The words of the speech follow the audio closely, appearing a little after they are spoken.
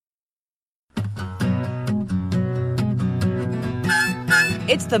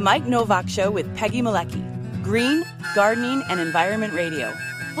It's the Mike Novak Show with Peggy Malecki. Green, gardening, and environment radio,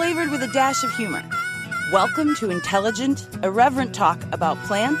 flavored with a dash of humor. Welcome to intelligent, irreverent talk about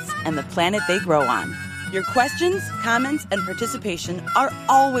plants and the planet they grow on. Your questions, comments, and participation are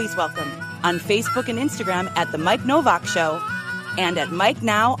always welcome on Facebook and Instagram at The Mike Novak Show and at Mike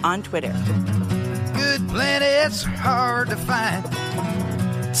Now on Twitter. Good planets are hard to find.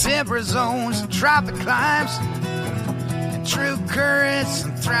 Temperate zones and tropic climes. And true currents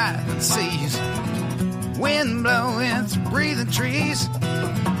and thriving seas. Wind blowing through breathing trees.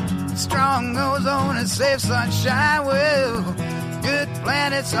 Strong ozone and safe sunshine. Well, good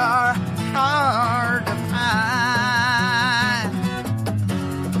planets are hard to find.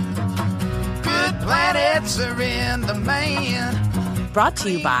 Good planets are in demand. Brought to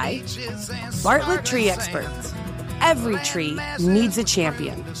you by Bartlett Tree Experts. Every tree needs a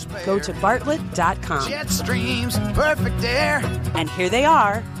champion. Go to bartlett.com. Jet streams, perfect air. And here they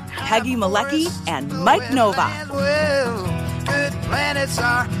are, Peggy Malecki and Mike Novak. Well, good planets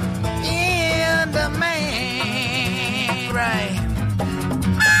are in demand. Right.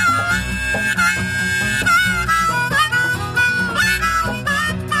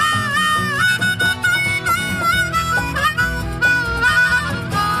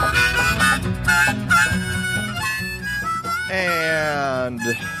 And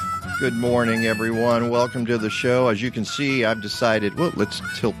good morning, everyone. Welcome to the show. As you can see, I've decided, well, let's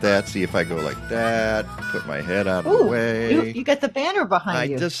tilt that, see if I go like that, put my head out of the way. You got the banner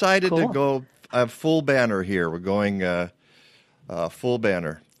behind you. I decided to go a full banner here. We're going full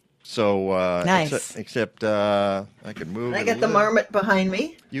banner. So nice. Except I can move. I got the marmot behind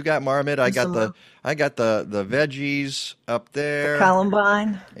me. You got marmot. I got the veggies up there. The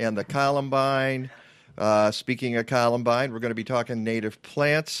columbine. And the columbine. Speaking of columbine, we're going to be talking native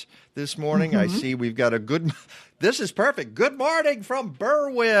plants this morning. I see we've got this is perfect. Good morning from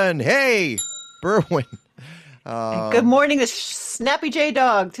Berwyn. Hey, Berwyn. Good morning to Snappy J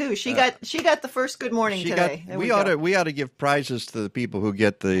Dog too. She got the first good morning today. We ought to give prizes to the people who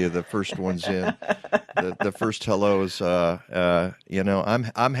get the first ones in, the first hellos.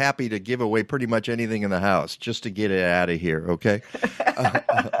 I'm happy to give away pretty much anything in the house just to get it out of here. Okay.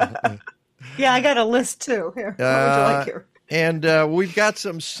 Yeah, I got a list too. Here, what would you like here? And we've got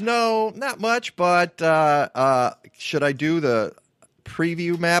some snow, not much, but should I do the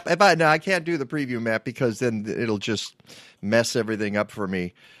preview map? No, I can't do the preview map because then it'll just mess everything up for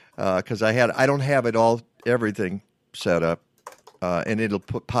me. Because I don't have everything set up, and it'll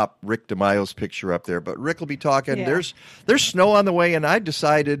pop Rick DeMaio's picture up there. But Rick will be talking. Yeah. There's snow on the way, and I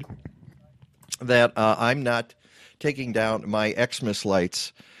decided that I'm not taking down my Xmas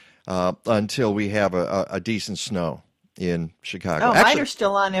lights until we have a decent snow in Chicago. Oh, mine are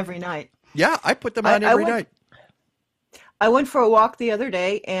still on every night. Yeah, I put them on every night. I went for a walk the other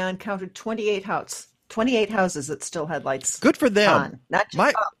day and counted 28 houses that still had lights. Good for them. On. Not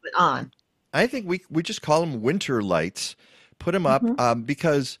just up, but on. I think we just call them winter lights. Put them up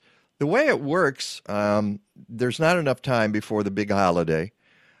because the way it works, there's not enough time before the big holiday,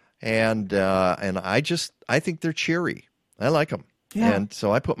 and I think they're cheery. I like them. Yeah. And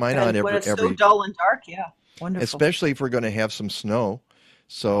so I put mine on every. When it's so dull and dark, yeah, wonderful. Especially if we're going to have some snow.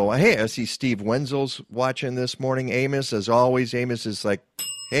 So hey, I see Steve Wenzel's watching this morning. Amos, as always, Amos is like,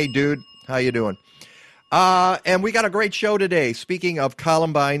 "Hey, dude, how you doing?" And we got a great show today. Speaking of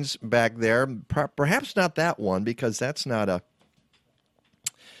columbines back there, perhaps not that one because that's not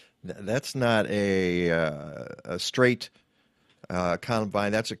a straight.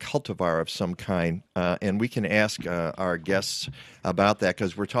 Columbine, that's a cultivar of some kind, and we can ask our guests about that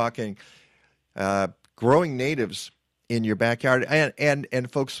because we're talking growing natives in your backyard,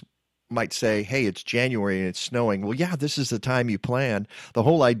 and folks might say, "Hey, it's January and it's snowing." Well, yeah, this is the time you plan. The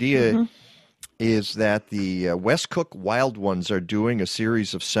whole idea is that the West Cook Wild Ones are doing a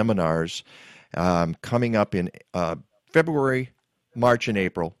series of seminars coming up in February, March, and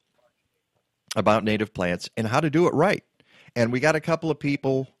April about native plants and how to do it right. And we got a couple of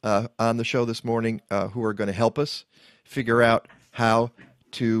people on the show this morning who are going to help us figure out how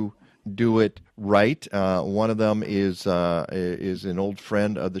to do it right. One of them is an old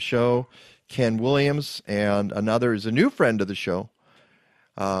friend of the show, Ken Williams, and another is a new friend of the show,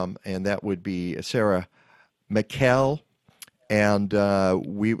 and that would be Sarah McKell. And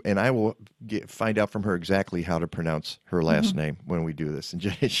I will find out from her exactly how to pronounce her last name when we do this. And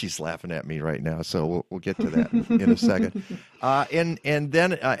she's laughing at me right now, so we'll get to that in a second. And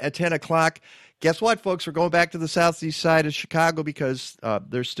then at 10 o'clock, guess what, folks? We're going back to the southeast side of Chicago because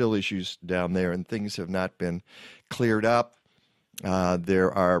there's still issues down there, and things have not been cleared up.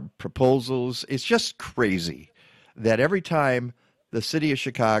 There are proposals. It's just crazy that every time the city of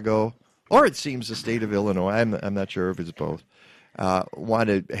Chicago, or it seems the state of Illinois, I'm not sure if it's both, want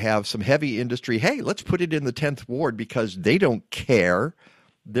to have some heavy industry. Hey, let's put it in the 10th Ward because they don't care.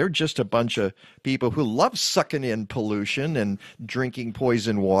 They're just a bunch of people who love sucking in pollution and drinking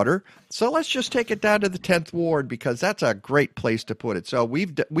poison water. So let's just take it down to the 10th Ward because that's a great place to put it. So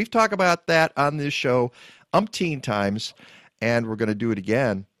we've talked about that on this show umpteen times, and we're going to do it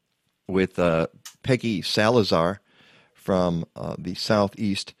again with Peggy Salazar from the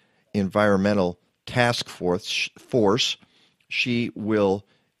Southeast Environmental Task Force. She will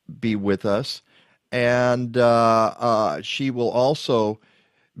be with us, and she will also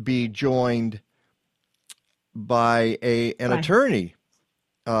be joined by an attorney,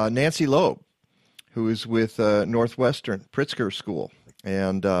 Nancy Loeb, who is with Northwestern Pritzker School,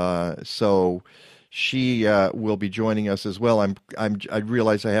 and so she will be joining us as well. I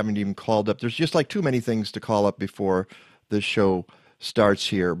realize I haven't even called up. There's just like too many things to call up before the show starts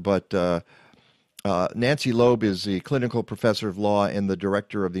here, but Nancy Loeb is the clinical professor of law and the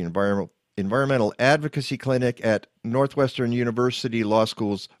director of the Environmental Advocacy Clinic at Northwestern University Law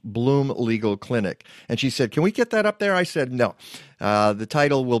School's Bloom Legal Clinic. And she said, can we get that up there? I said, no. The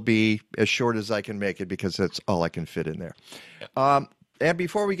title will be as short as I can make it because that's all I can fit in there. And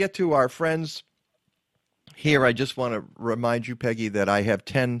before we get to our friends here, I just want to remind you, Peggy, that I have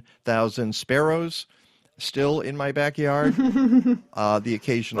 10,000 sparrows still in my backyard. The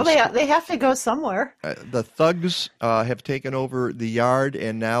occasional. Well, they have to go somewhere. The thugs have taken over the yard,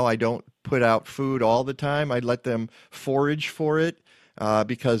 and now I don't put out food all the time. I let them forage for it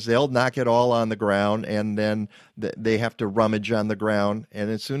because they'll knock it all on the ground, and then they have to rummage on the ground. And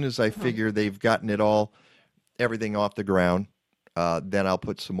as soon as I figure they've gotten everything off the ground, then I'll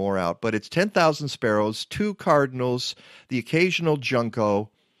put some more out. But it's 10,000 sparrows, 2 cardinals, the occasional junco.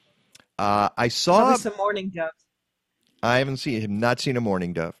 I saw probably some mourning doves. I have not seen a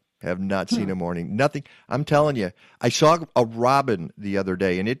mourning dove. Have not seen a mourning. Nothing. I'm telling you, I saw a robin the other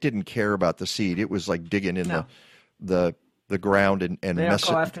day, and it didn't care about the seed. It was like digging in the ground and they don't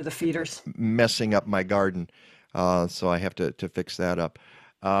go after the feeders, messing up my garden. So I have to fix that up.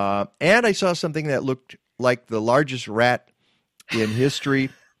 And I saw something that looked like the largest rat in history.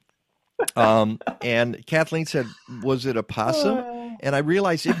 And Kathleen said, "Was it a possum?" And I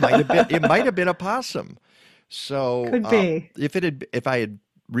realized it might have been a possum. So could be. If I had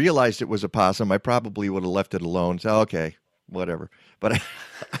realized it was a possum, I probably would have left it alone. So okay, whatever. But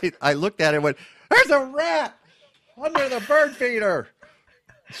I looked at it and went, "There's a rat under the bird feeder."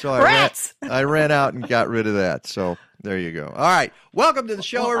 So I ran out and got rid of that. So there you go. All right, welcome to the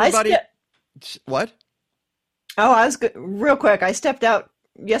show, everybody. What? Oh, I was good. Real quick. I stepped out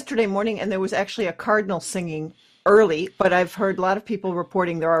yesterday morning, and there was actually a cardinal singing early, but I've heard a lot of people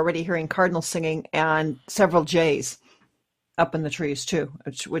reporting they're already hearing cardinal singing and several jays up in the trees too,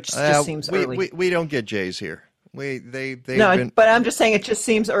 which just seems early. We don't get jays here. But I'm just saying it just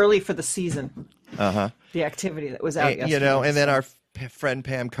seems early for the season. The activity that was out yesterday. And then our friend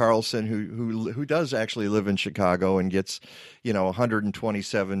Pam Carlson, who does actually live in Chicago and gets,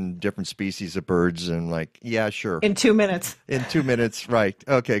 127 different species of birds, and yeah, sure. In 2 minutes. In 2 minutes, right.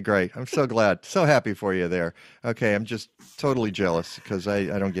 Okay, great. I'm so glad. So happy for you there. Okay, I'm just totally jealous because I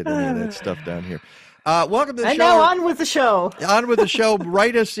don't get any of that stuff down here. Welcome to the show. And now on with the show. On with the show.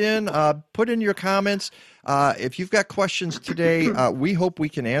 Write us in. Put in your comments. If you've got questions today, we hope we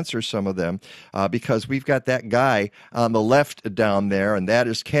can answer some of them because we've got that guy on the left down there, and that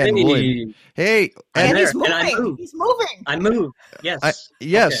is Ken Wood. Hey. And he's moving. He's moving. I moved. Yes.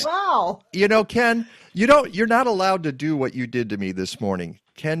 Yes. Okay. Wow. Ken, you're not allowed to do what you did to me this morning.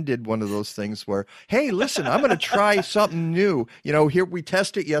 Ken did one of those things where, hey, listen, I'm going to try something new. Here we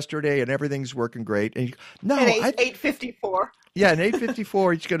tested it yesterday and everything's working great. And 8:54. Yeah, in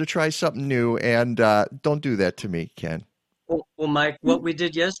 8:54, he's going to try something new, and don't do that to me, Ken. Well, Mike, what we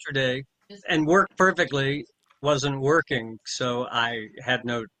did yesterday and worked perfectly wasn't working, so I had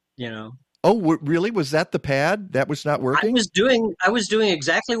no. Oh, really? Was that the pad that was not working? I was doing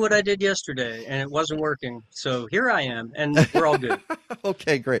exactly what I did yesterday, and it wasn't working. So here I am, and we're all good.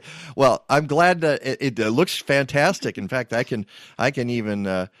 Okay, great. Well, I'm glad that it looks fantastic. In fact, I can even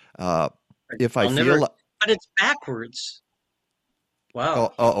if I feel. But it's backwards.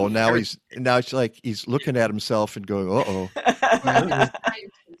 Wow. Now it's like he's looking at himself and going,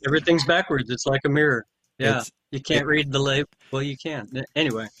 Everything's backwards. It's like a mirror. Yeah. You can't read the label. Well, you can.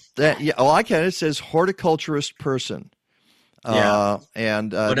 Anyway. I can. It says horticulturist person.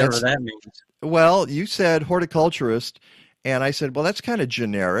 And whatever that means. Well, you said horticulturist, and I said, well, that's kind of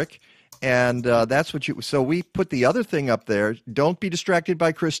generic. And that's what you. So we put the other thing up there. Don't be distracted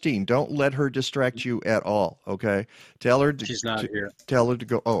by Christine. Don't let her distract you at all. Okay. Tell her. She's not here. Tell her to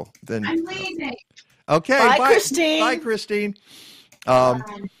go. Oh, then. I'm leaving. Okay. Bye, Christine. Bye, Christine.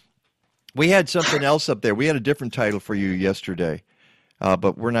 We had something else up there. We had a different title for you yesterday,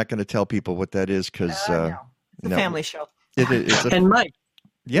 but we're not going to tell people what that is because It's a family show. It's And Mike,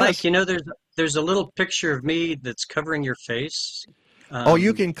 yes. Mike, there's a little picture of me that's covering your face.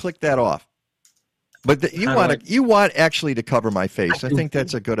 You can click that off. But you want actually to cover my face. I think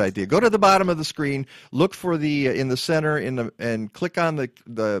that's a good idea. Go to the bottom of the screen, look for the in the center and click on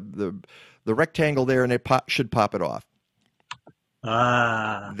the rectangle there, and it should pop it off.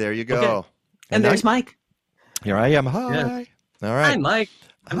 There you go. Okay. And there's Mike. Here I am. Hi. Yeah. All right. Hi, Mike.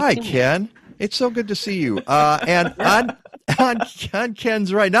 Hi, Ken. It's so good to see you. And on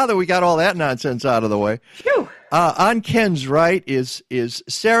Ken's right, now that we got all that nonsense out of the way, Phew. on Ken's right is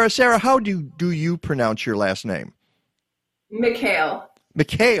Sarah. Sarah, how do you pronounce your last name? Mikhail.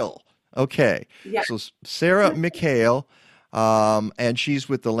 Mikhail. Okay. Yeah. So Sarah Mikhail, and she's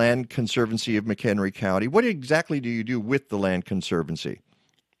with the Land Conservancy of McHenry County. What exactly do you do with the Land Conservancy?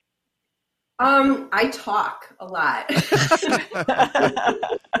 I talk a lot.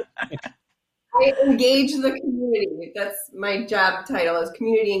 I engage the community. That's my job title is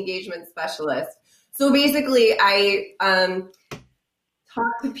community engagement specialist. So basically, I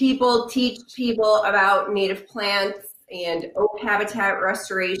talk to people, teach people about native plants and oak habitat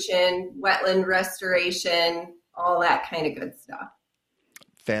restoration, wetland restoration, all that kind of good stuff.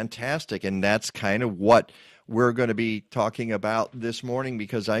 Fantastic. And that's kind of what we're going to be talking about this morning,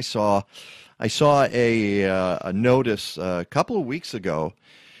 because I saw a notice a couple of weeks ago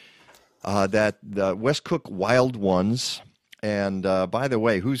that the West Cook Wild Ones, and by the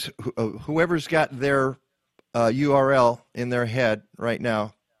way, whoever's got their URL in their head right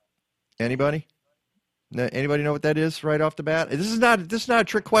now? Anybody? Anybody know what that is right off the bat? This is not a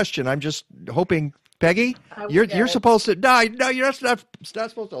trick question. I'm just hoping. Peggy, you're supposed to no, you're not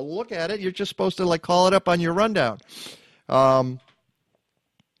supposed to look at it. You're just supposed to call it up on your rundown. No,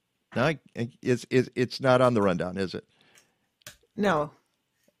 it's not on the rundown, is it? No.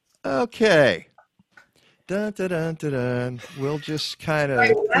 Okay. Dun, dun, dun, dun, dun. We'll just kind of.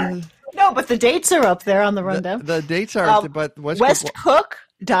 No, but the dates are up there on the rundown. The dates are, but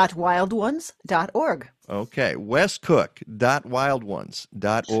westcook.wildones.org. Okay,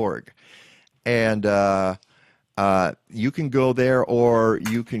 westcook.wildones.org. And you can go there, or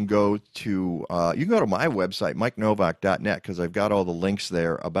you can go to my website, mikenovak.net, because I've got all the links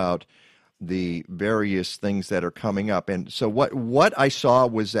there about the various things that are coming up. And so what I saw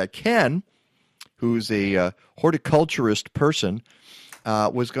was that Ken, who's a horticulturist person,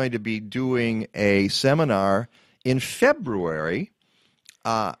 was going to be doing a seminar in February.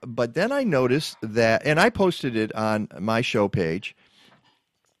 But then I noticed that, and I posted it on my show page,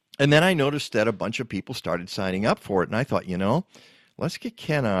 and then I noticed that a bunch of people started signing up for it. And I thought, let's get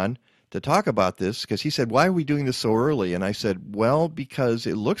Ken on to talk about this, because he said, why are we doing this so early? And I said, well, because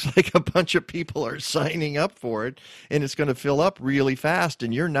it looks like a bunch of people are signing up for it, and it's going to fill up really fast.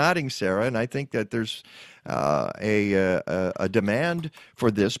 And you're nodding, Sarah, and I think that there's a demand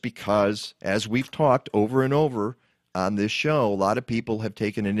for this, because as we've talked over and over on this show, a lot of people have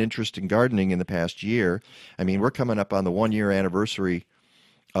taken an interest in gardening in the past year. I mean, we're coming up on the 1-year anniversary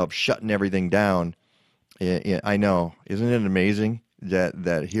of shutting everything down. I know. Isn't it amazing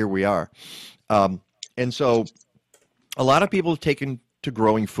that here we are? And so a lot of people have taken to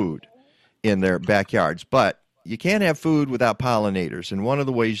growing food in their backyards, but you can't have food without pollinators. And one of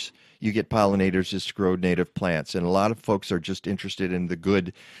the ways you get pollinators is to grow native plants. And a lot of folks are just interested in the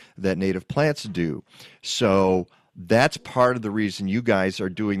good that native plants do. So that's part of the reason you guys are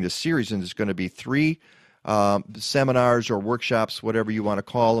doing this series, and there's going to be 3 seminars or workshops, whatever you want to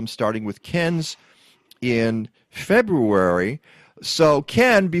call them, starting with Ken's in February. So,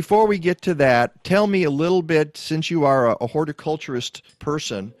 Ken, before we get to that, tell me a little bit, since you are a horticulturist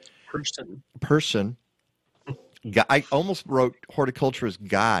person. I almost wrote horticulturist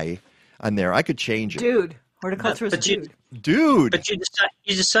guy on there. I could change it. Dude. Horticulturist dude. Dude. But you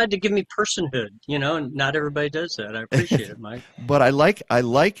decide to give me personhood, and not everybody does that. I appreciate it, Mike. But I like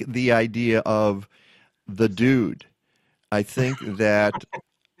the idea of the dude. I think that,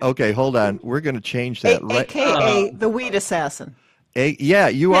 okay, hold on. We're going to change that. AKA the weed assassin.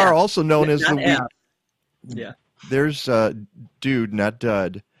 You are also known as the weed. Yeah. There's dude, not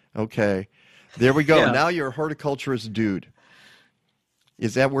dud. Okay. There we go. Yeah. Now you're a horticulturist dude.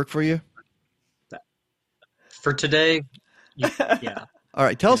 Does that work for you? For today, yeah. All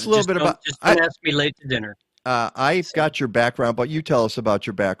right. Tell us a little bit about. Just don't ask me late to dinner. I've got your background, but you tell us about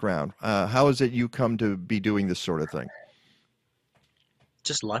your background. How is it you come to be doing this sort of thing?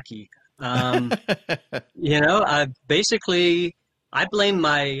 Just lucky. I blame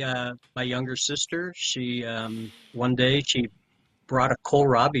my younger sister. She one day she brought a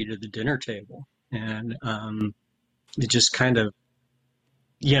kohlrabi to the dinner table, and it just kind of,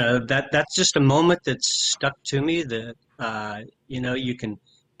 that's just a moment that stuck to me. That you can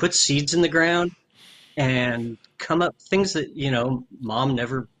put seeds in the ground and come up things that Mom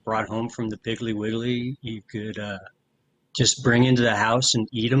never brought home from the Piggly Wiggly. You could just bring into the house and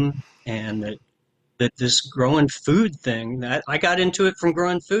eat them, and that this growing food thing, that I got into it from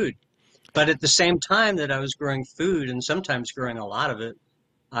growing food. But at the same time that I was growing food, and sometimes growing a lot of it,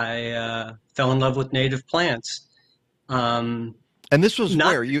 I fell in love with native plants. And this was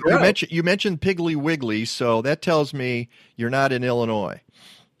where you mentioned Piggly Wiggly, so that tells me you're not in Illinois.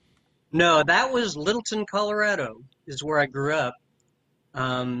 No, that was Littleton, Colorado, is where I grew up.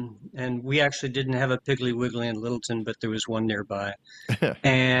 And we actually didn't have a Piggly Wiggly in Littleton, but there was one nearby.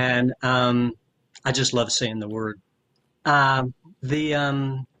 And I just love saying the word.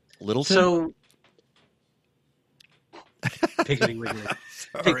 Littleton? So Piggly Wiggly.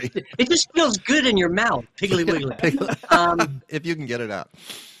 Sorry. It just feels good in your mouth, Piggly Wiggly. If you can get it out.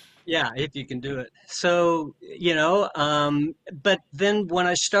 Yeah, if you can do it. So, but then when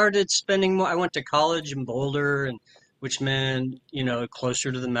I started spending more, I went to college in Boulder, and which meant,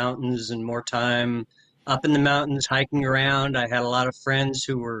 closer to the mountains and more time up in the mountains, hiking around. I had a lot of friends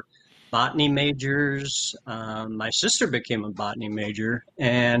who were botany majors. My sister became a botany major.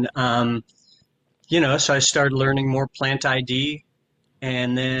 And, so I started learning more plant ID,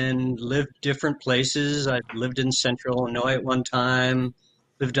 and then lived different places. I lived in Central Illinois at one time,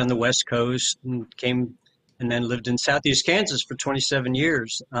 lived on the West Coast, and then lived in Southeast Kansas for 27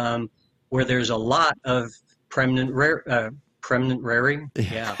 years, where there's a lot of remnant raring.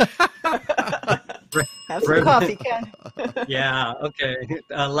 Yeah. Have some coffee, Ken. Yeah, okay.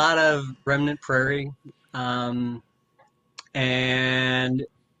 A lot of remnant prairie, and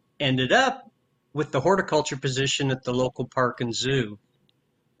ended up with the horticulture position at the local park and zoo,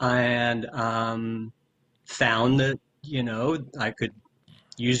 and found that, I could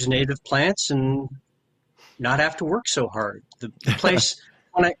use native plants and not have to work so hard. The place,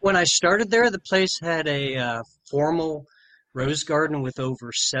 when I started there, the place had a formal rose garden with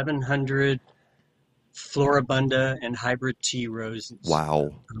over 700 Floribunda and hybrid tea roses.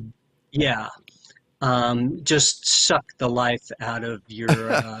 Wow. Yeah. Just suck the life out of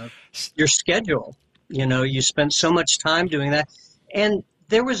your schedule. You spent so much time doing that. And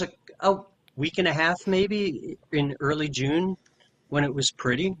there was a week and a half maybe in early June when it was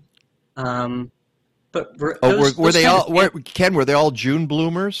pretty. But were they all June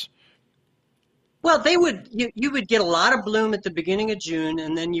bloomers? Well, you would get a lot of bloom at the beginning of June,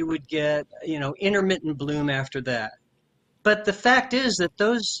 and then you would get, intermittent bloom after that. But the fact is that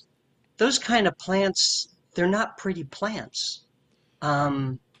those kind of plants, they're not pretty plants.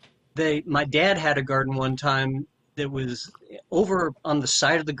 My dad had a garden one time that was over on the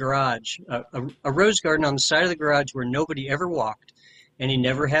side of the garage, a rose garden on the side of the garage where nobody ever walked, and he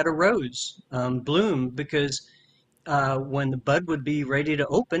never had a rose bloom because when the bud would be ready to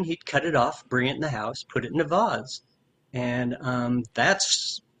open, he'd cut it off, bring it in the house, put it in a vase. And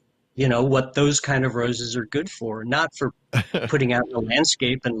that's, what those kind of roses are good for, not for putting out in the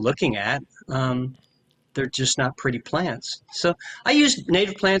landscape and looking at. They're just not pretty plants. So I used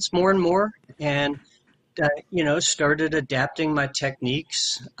native plants more and more, and, started adapting my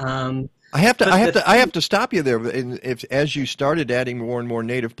techniques. I have to stop you there. As you started adding more and more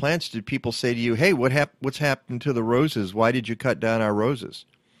native plants, did people say to you, "Hey, what's happened to the roses? Why did you cut down our roses?"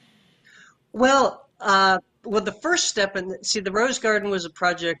 Well, the first step the rose garden was a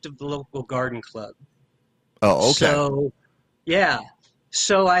project of the local garden club. Oh, okay. So, yeah.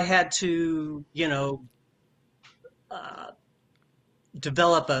 So I had to,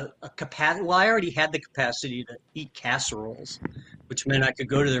 develop a capacity. Well, I already had the capacity to eat casseroles, which meant I could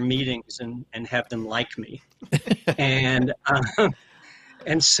go to their meetings and have them like me. And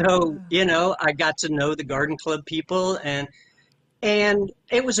so, I got to know the garden club people, and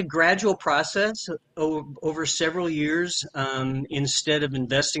it was a gradual process over several years. Instead of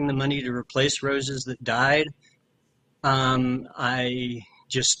investing the money to replace roses that died, I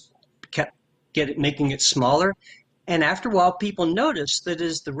just kept making it smaller. And after a while, people noticed that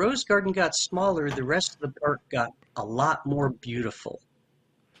as the rose garden got smaller, the rest of the park got a lot more beautiful,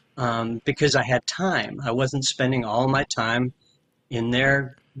 because I had time. I wasn't spending all my time in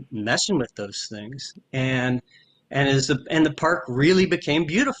there messing with those things, and the park really became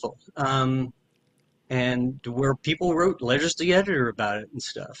beautiful. And and where people wrote letters to the editor about it and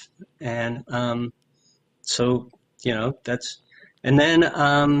stuff. And so, and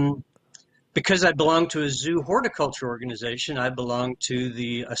then because I belong to a zoo horticulture organization, I belong to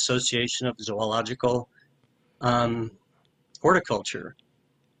the Association of Zoological Horticulture.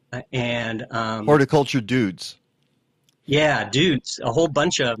 And horticulture dudes. Yeah, dudes, a whole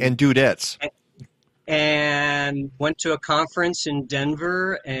bunch of them. And dudettes. And went to a conference in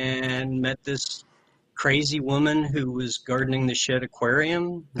Denver and met this crazy woman who was gardening the Shed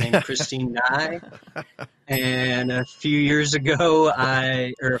Aquarium named Christine Nye. And a few years ago,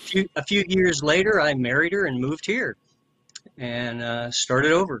 a few years later, I married her and moved here and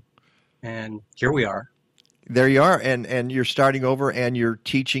started over. And here we are. There you are, and you're starting over, and you're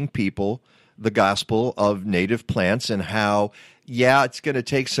teaching people the gospel of native plants and how, it's going to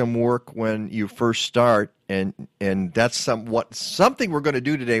take some work when you first start, and that's something we're going to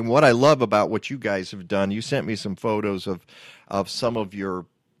do today. And what I love about what you guys have done, you sent me some photos of some of your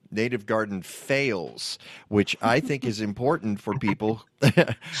native garden fails, which I think is important for people.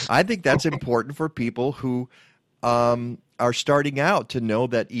 I think that's important for people who are starting out, to know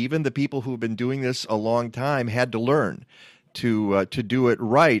that even the people who've been doing this a long time had to learn to do it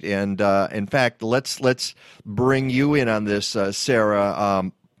right. And in fact, let's bring you in on this,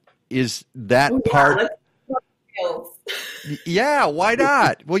 Sarah. Is that part? Yeah, why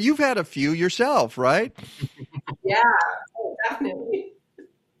not? Well, you've had a few yourself, right? Yeah, definitely.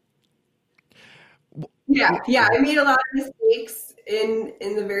 Yeah. I made a lot of mistakes in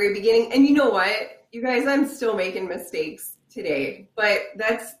the very beginning, and you know what? You guys, I'm still making mistakes today, but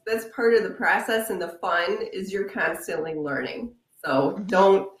that's part of the process, and the fun is you're constantly learning. So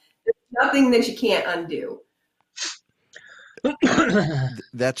there's nothing that you can't undo.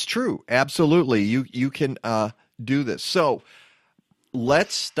 That's true. Absolutely. You can do this. So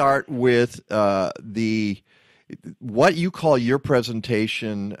let's start with what you call your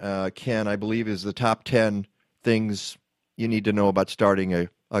presentation, Ken, I believe is the top 10 things you need to know about starting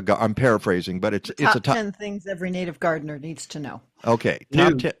I'm paraphrasing, but it's a top 10 things every native gardener needs to know. Okay.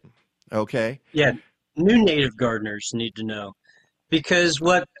 Top 10. Okay. Yeah. New native gardeners need to know, because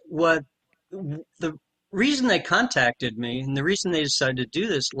what the reason they contacted me and the reason they decided to do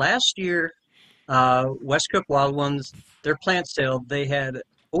this last year, Westcook Wild Ones, their plant sale, they had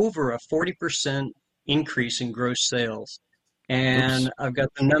over a 40% increase in gross sales. And I've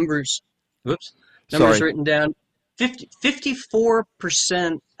got the numbers written down.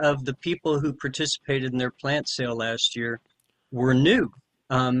 54% of the people who participated in their plant sale last year were new,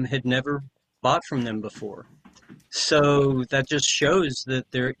 had never bought from them before. So that just shows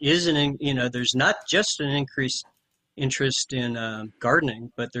that there is there's not just an increased interest in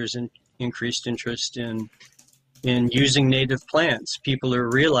gardening, but there's an increased interest in using native plants. People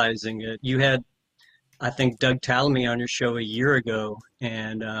are realizing it. You had, I think, Doug Tallamy on your show a year ago,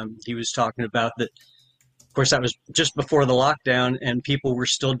 and he was talking about that. Of course, that was just before the lockdown, and people were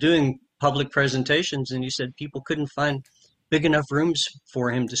still doing public presentations, and he said people couldn't find big enough rooms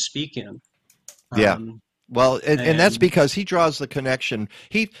for him to speak in. Yeah. Well, and that's because he draws the connection.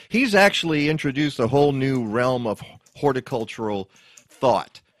 He's actually introduced a whole new realm of horticultural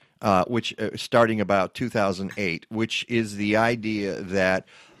thought, which starting about 2008, which is the idea that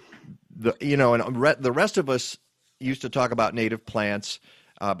the rest of us used to talk about native plants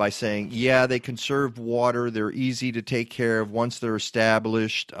by saying, they conserve water, they're easy to take care of once they're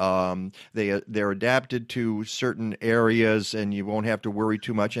established, they're adapted to certain areas, and you won't have to worry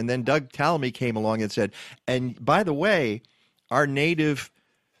too much. And then Doug Tallamy came along and said, and by the way, our native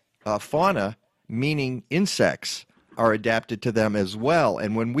fauna, meaning insects, are adapted to them as well.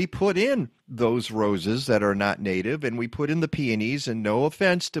 And when we put in those roses that are not native, and we put in the peonies, and no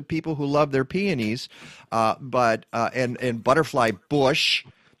offense to people who love their peonies, but butterfly bush,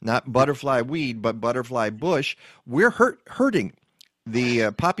 not butterfly weed, but butterfly bush, we're hurting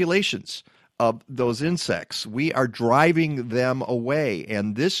the populations of those insects. We are driving them away,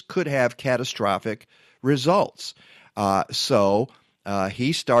 and this could have catastrophic results. So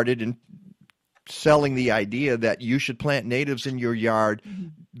he started selling the idea that you should plant natives in your yard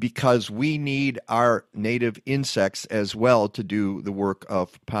because we need our native insects as well to do the work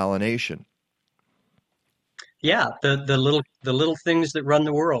of pollination. Yeah, the little things that run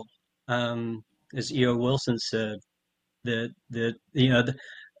the world, as E.O. Wilson said, the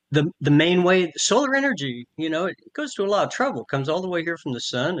main way, solar energy, it goes to a lot of trouble, comes all the way here from the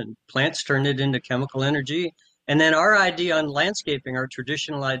sun, and plants turn it into chemical energy. And then our idea on landscaping, our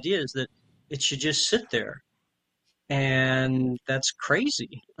traditional idea is that it should just sit there. And that's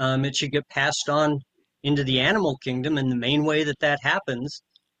crazy. It should get passed on into the animal kingdom. And the main way that happens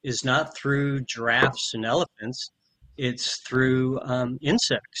is not through giraffes and elephants. It's through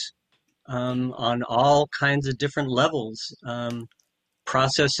insects on all kinds of different levels,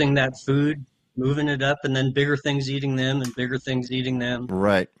 processing that food, moving it up, and then bigger things eating them and bigger things eating them.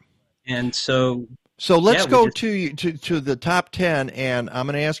 Right. And so let's go to the top 10, and I'm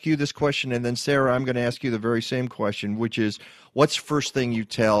going to ask you this question, and then Sarah, I'm going to ask you the very same question, which is, what's the first thing you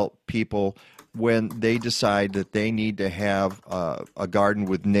tell people when they decide that they need to have a garden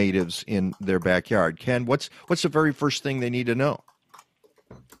with natives in their backyard? Ken, what's the very first thing they need to know?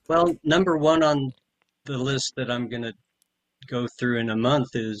 Well, number one on the list that I'm going to go through in a month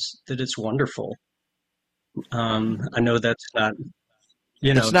is that it's wonderful. I know that's not,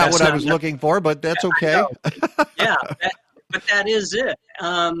 it's not what I was looking for, but that's okay. Yeah, but that is it.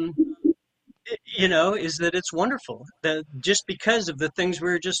 Is that it's wonderful. That just because of the things we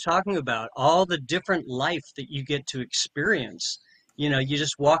were just talking about, all the different life that you get to experience. You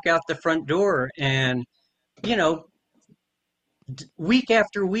just walk out the front door and, week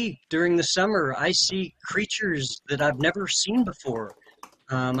after week during the summer, I see creatures that I've never seen before.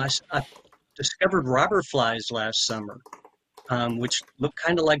 I discovered robber flies last summer, which look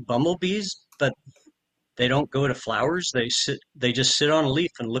kind of like bumblebees, but they don't go to flowers. They just sit on a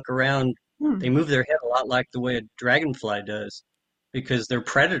leaf and look around. They move their head a lot like the way a dragonfly does, because they're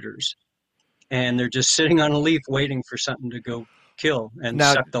predators, and they're just sitting on a leaf waiting for something to go kill and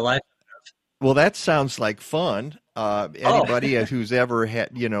suck the life. Well, that sounds like fun. Anybody who's ever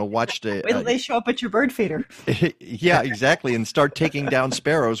watched a... Wait till they show up at your bird feeder. Yeah, exactly, and start taking down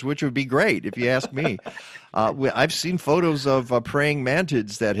sparrows, which would be great if you ask me. I've seen photos of praying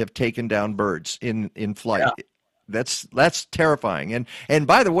mantids that have taken down birds in flight. Yeah. That's terrifying. And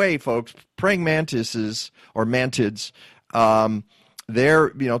by the way, folks, praying mantises or mantids, they're,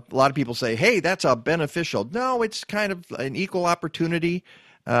 a lot of people say, hey, that's a beneficial. No, it's kind of an equal opportunity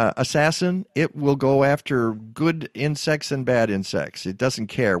assassin. It will go after good insects and bad insects. It doesn't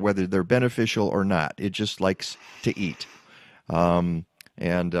care whether they're beneficial or not. It just likes to eat. That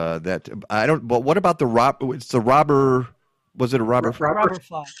I don't. But what about the It's the robber. Was it a robber? Robber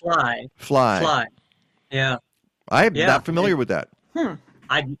fly. Yeah. I'm not familiar with that.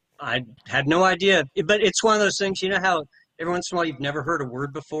 I had no idea. But it's one of those things. You know how every once in a while you've never heard a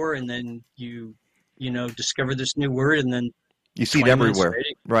word before, and then you discover this new word, and then you see it everywhere. Later,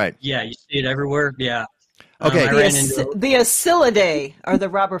 right. Yeah, you see it everywhere. Yeah. Okay. The Acylidae are the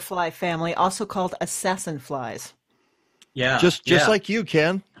robber fly family, also called assassin flies. Yeah. Just like you,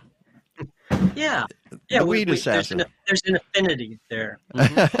 Ken. Yeah. The weed assassin. There's an affinity there.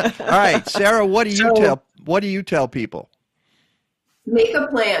 Mm-hmm. All right, Sarah, what do you tell people? Make a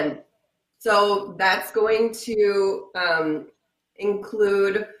plan. So that's going to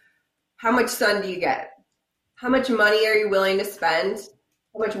include how much sun do you get? How much money are you willing to spend?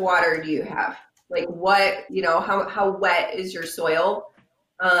 How much water do you have? Like what, how wet is your soil?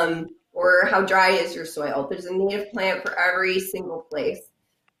 Or how dry is your soil? There's a native plant for every single place.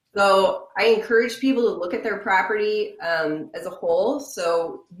 So I encourage people to look at their property as a whole.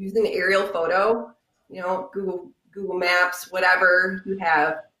 So use an aerial photo, Google Maps, whatever you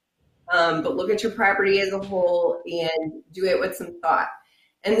have. But look at your property as a whole and do it with some thought.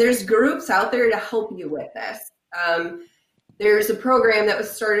 And there's groups out there to help you with this. There's a program that was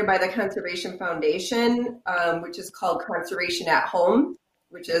started by the Conservation Foundation, which is called Conservation at Home,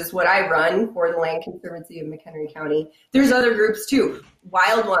 which is what I run for the Land Conservancy of McHenry County. There's other groups too,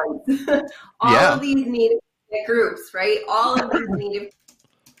 wild ones. All of these native groups, right? All of these native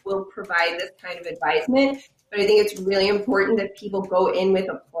will provide this kind of advisement. But I think it's really important that people go in with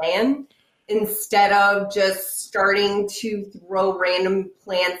a plan instead of just starting to throw random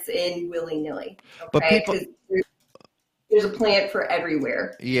plants in willy-nilly. Okay? Because there's a plant for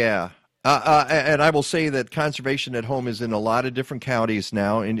everywhere. Yeah. And I will say that Conservation at Home is in a lot of different counties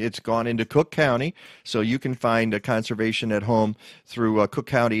now, and it's gone into Cook County. So you can find a Conservation at Home through Cook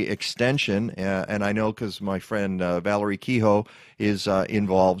County Extension. And I know because my friend Valerie Kehoe is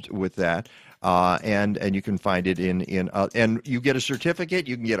involved with that. And you can find it in and you get a certificate,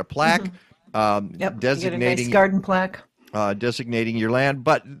 you can get a plaque. Designating you get a nice garden plaque, designating your land.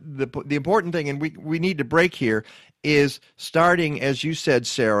 But the important thing, and we need to break here, is starting, as you said,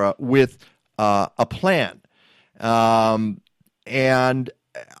 Sarah, with a plan. And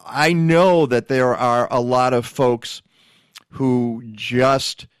I know that there are a lot of folks who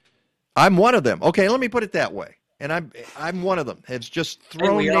I'm one of them. Okay, let me put it that way. And I'm one of them. Has just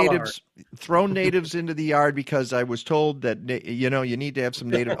thrown natives into the yard because I was told that you need to have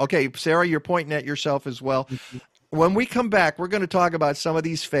some native. Okay, Sarah, you're pointing at yourself as well. when we come back, we're going to talk about some of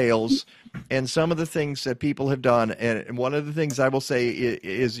these fails and some of the things that people have done. And one of the things I will say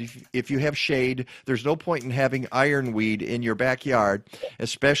is if you have shade, there's no point in having ironweed in your backyard,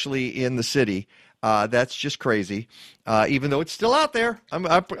 especially in the city. That's just crazy, even though it's still out there.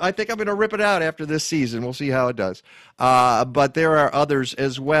 I think I'm going to rip it out after this season. We'll see how it does. But there are others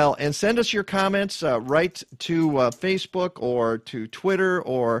as well. And send us your comments right to Facebook or to Twitter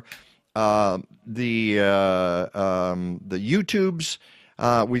or the YouTubes.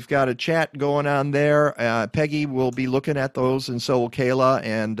 We've got a chat going on there. Peggy will be looking at those, and so will Kayla,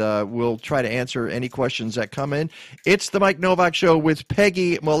 and we'll try to answer any questions that come in. It's the Mike Novak Show with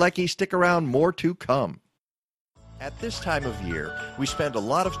Peggy Malecki. Stick around, more to come. At this time of year, we spend a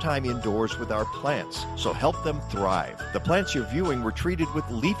lot of time indoors with our plants, so help them thrive. The plants you're viewing were treated with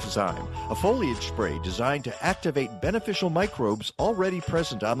LeafZyme, a foliage spray designed to activate beneficial microbes already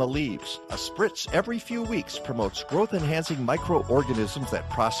present on the leaves. A spritz every few weeks promotes growth-enhancing microorganisms that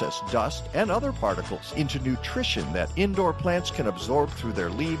process dust and other particles into nutrition that indoor plants can absorb through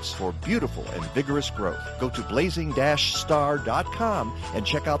their leaves for beautiful and vigorous growth. Go to blazing-star.com and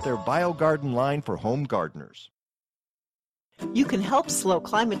check out their BioGarden line for home gardeners. You can help slow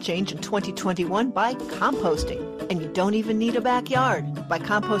climate change in 2021 by composting, and you don't even need a backyard. By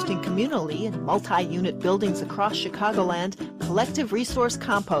composting communally in multi-unit buildings across Chicagoland, Collective Resource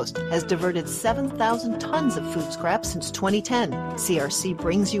Compost has diverted 7,000 tons of food scrap since 2010. CRC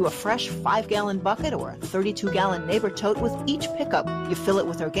brings you a fresh 5-gallon bucket or a 32-gallon neighbor tote with each pickup. You fill it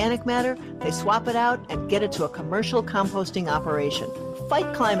with organic matter, they swap it out, and get it to a commercial composting operation.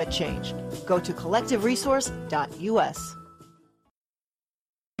 Fight climate change. Go to collectiveresource.us.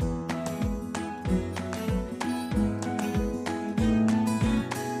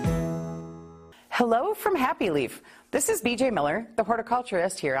 Hello from Happy Leaf. This is BJ Miller, the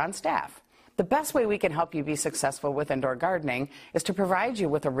horticulturist here on staff. The best way we can help you be successful with indoor gardening is to provide you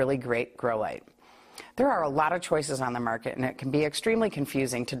with a really great grow light. There are a lot of choices on the market, and it can be extremely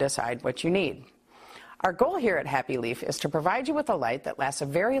confusing to decide what you need. Our goal here at Happy Leaf is to provide you with a light that lasts a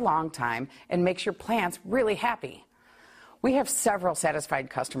very long time and makes your plants really happy. We have several satisfied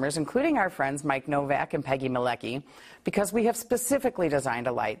customers, including our friends Mike Novak and Peggy Malecki, because we have specifically designed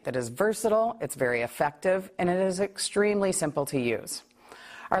a light that is versatile, it's very effective, and it is extremely simple to use.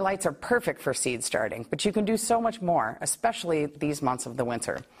 Our lights are perfect for seed starting, but you can do so much more, especially these months of the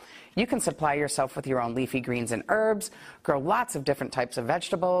winter. You can supply yourself with your own leafy greens and herbs, grow lots of different types of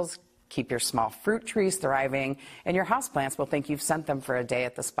vegetables, keep your small fruit trees thriving, and your houseplants will think you've sent them for a day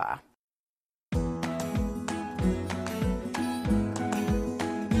at the spa.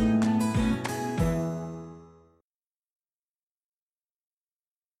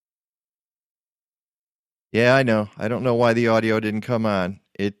 Yeah, I know. I don't know why the audio didn't come on.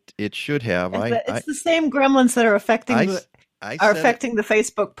 It should have. It's the same gremlins that are affecting the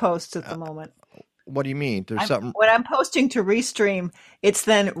Facebook posts at the moment. What do you mean? There's something. When I'm posting to Restream, it's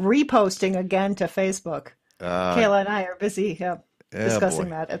then reposting again to Facebook. Kayla and I are busy discussing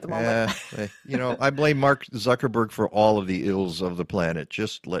that at the moment. I blame Mark Zuckerberg for all of the ills of the planet,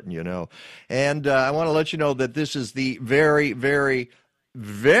 just letting you know. And I want to let you know that this is the very, very,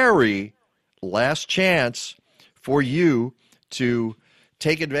 very last chance for you to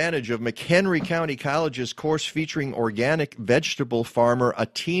take advantage of McHenry County College's course featuring organic vegetable farmer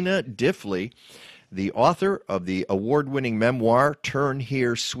Atina Diffley, the author of the award-winning memoir, Turn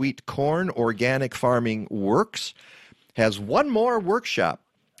Here Sweet Corn, Organic Farming Works, has one more workshop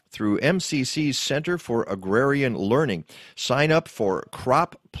through MCC's Center for Agrarian Learning. Sign up for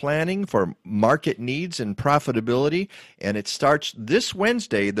crop planning for market needs and profitability, and it starts this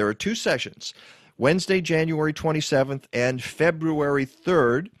Wednesday. There are 2 sessions, Wednesday, January 27th and February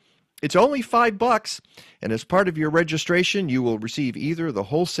 3rd. It's only $5, and as part of your registration, you will receive either the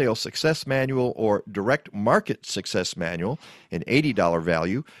Wholesale Success Manual or Direct Market Success Manual, an $80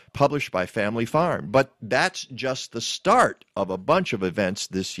 value, published by Family Farm. But that's just the start of a bunch of events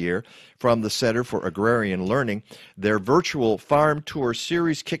this year from the Center for Agrarian Learning. Their virtual farm tour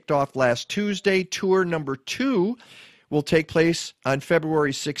series kicked off last Tuesday. Tour number 2 will take place on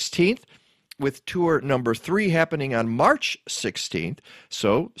February 16th. With tour number 3 happening on March 16th,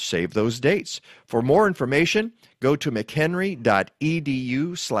 so save those dates. For more information, go to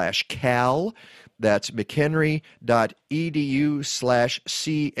mchenry.edu/cal. That's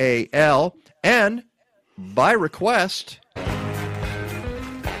mchenry.edu/cal. And by request,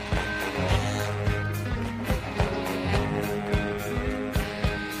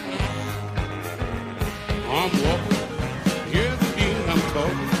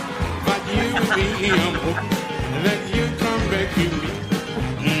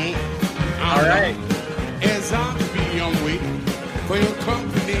 all right. As I'm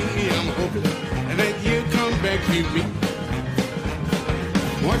every day I'm hoping that you come back to me.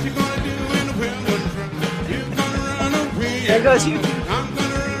 What you gonna do when the world runs from? You're gonna run away. There goes you. I'm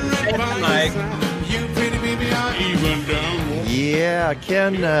gonna run right by Mike. your side. You pretty baby, I'll even down. Yeah,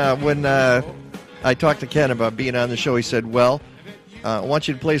 Ken, when I talked to Ken about being on the show, he said, well, I want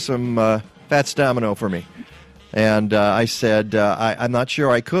you to play some Fats Domino for me. And I said, I'm not sure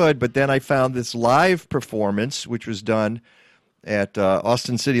I could, but then I found this live performance, which was done at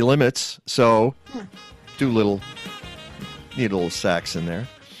Austin City Limits. So, need a little sax in there.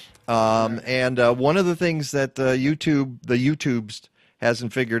 And one of the things that the YouTubes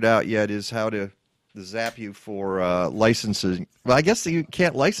hasn't figured out yet is how to zap you for licensing. Well, I guess you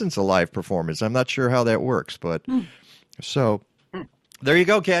can't license a live performance. I'm not sure how that works, but so there you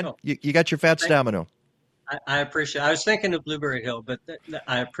go, Ken. Oh. You got your Fats Domino. I appreciate. I was thinking of Blueberry Hill, but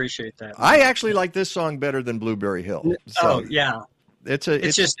I appreciate that. I actually like this song better than Blueberry Hill. So Oh yeah, it's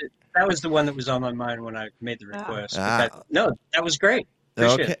just that was the one that was on my mind when I made the request. Ah. But that was great.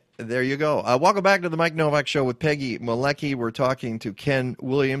 Appreciate okay. it. There you go. Welcome back to the Mike Novak Show with Peggy Malecki. We're talking to Ken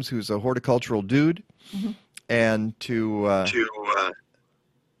Williams, who's a horticultural dude, and to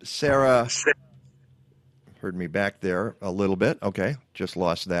Sarah. Heard me back there a little bit. Okay, just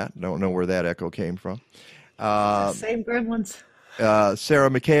lost that. Don't know where that echo came from. Same gremlins. Sarah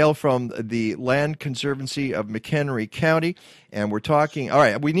McHale from the Land Conservancy of McHenry County, and we're talking. All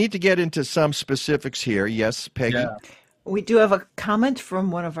right, we need to get into some specifics here. Yes, Peggy. Yeah. We do have a comment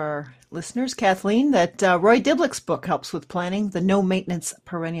from one of our listeners, Kathleen, that Roy Diblick's book helps with planning the no-maintenance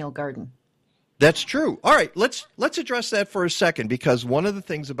perennial garden. That's true. All right, let's address that for a second, because one of the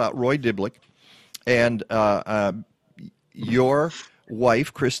things about Roy Diblick and your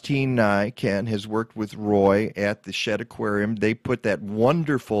wife, Christine Nye, Ken, has worked with Roy at the Shedd Aquarium. They put that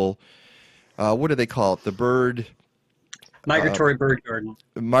wonderful, what do they call it? The bird... Migratory bird garden.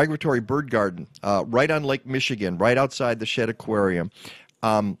 Migratory bird garden, right on Lake Michigan, right outside the Shedd Aquarium.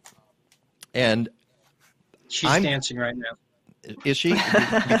 And She's dancing right now. is she?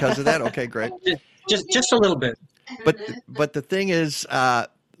 Because of that? Okay, great. Just a little bit. But the thing is,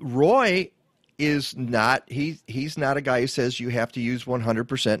 Roy is not, he's not a guy who says you have to use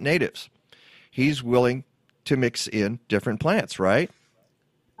 100% natives. He's willing to mix in different plants, right?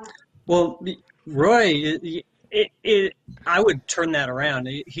 Well, Roy, I would turn that around.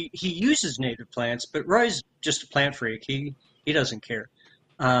 He uses native plants, but Roy's just a plant freak. He doesn't care.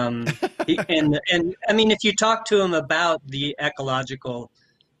 And I mean, if you talk to him about the ecological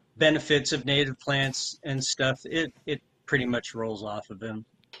benefits of native plants and stuff, it pretty much rolls off of him.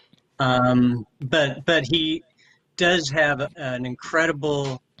 But he does have an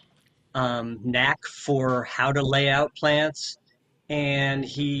incredible knack for how to lay out plants, and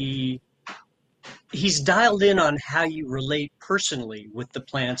he's dialed in on how you relate personally with the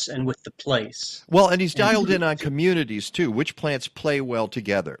plants and with the place. Well, and he's dialed in on communities too. Which plants play well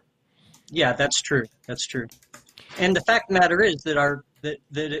together? Yeah, that's true. That's true. And the fact of the matter is that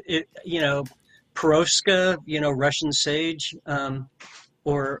Perovska, Russian sage,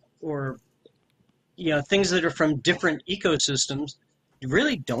 or things that are from different ecosystems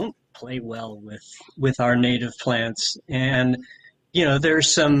really don't play well with our native plants. And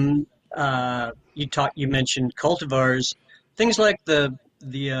there's some. You mentioned cultivars, things like the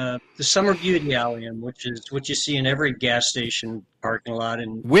Summer Beauty Allium, which is what you see in every gas station parking lot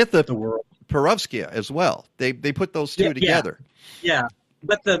in the world. Perovskia as well. They put those two together. Yeah,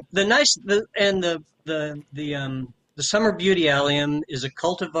 but the Summer Beauty Allium is a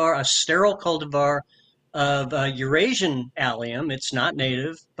cultivar, a sterile cultivar of Eurasian allium. It's not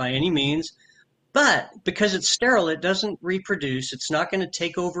native by any means. But because it's sterile, it doesn't reproduce. It's not going to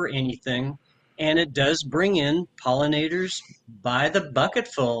take over anything. And it does bring in pollinators by the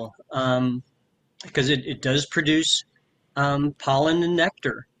bucketful, because it does produce pollen and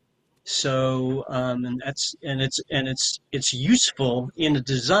nectar. So it's useful in the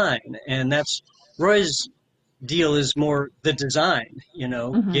design. And that's Roy's deal, is more the design,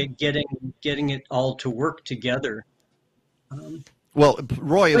 getting it all to work together. Well,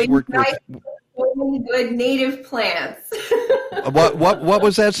 Roy has worked with so many good native plants. What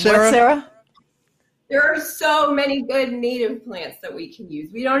was that, Sarah? What, Sarah? There are so many good native plants that we can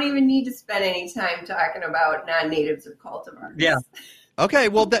use. We don't even need to spend any time talking about non-natives or cultivars. Yeah. Okay,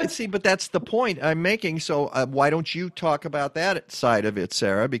 well, but that's the point I'm making. So why don't you talk about that side of it,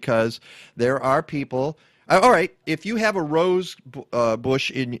 Sarah? Because there are people. All right, if you have a rose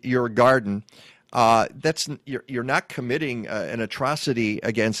bush in your garden, you're not committing an atrocity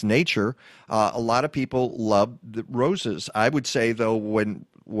against nature. A lot of people love the roses. I would say, though, when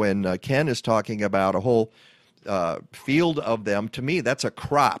Ken is talking about a whole field of them, to me, that's a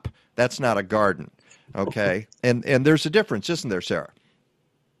crop. That's not a garden. Okay, and there's a difference, isn't there, Sarah?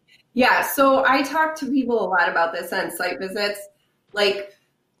 Yeah, so I talk to people a lot about this on site visits. Like,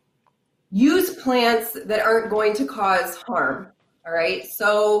 use plants that aren't going to cause harm, all right?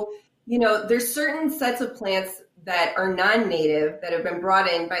 So, there's certain sets of plants that are non-native that have been brought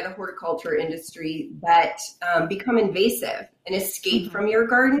in by the horticulture industry that become invasive and escape from your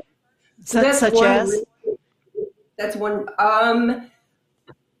garden. So that's one,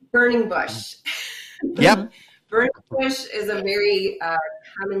 burning bush. Yep. Burning bush is a very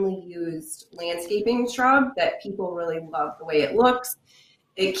commonly used landscaping shrub that people really love the way it looks.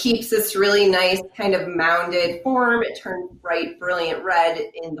 It keeps this really nice kind of mounded form. It turns bright, brilliant red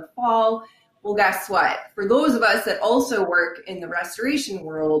in the fall. Well, guess what? For those of us that also work in the restoration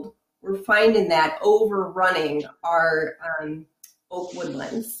world, we're finding that overrunning our oak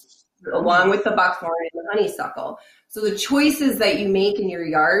woodlands, along with the buckthorn and the honeysuckle. So the choices that you make in your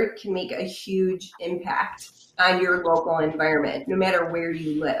yard can make a huge impact on your local environment, no matter where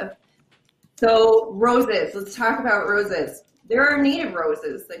you live. So roses, let's talk about roses. There are native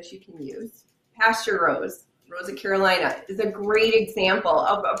roses that you can use. Pasture rose, Rosa Carolina, is a great example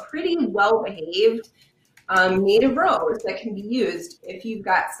of a pretty well-behaved native rose that can be used if you've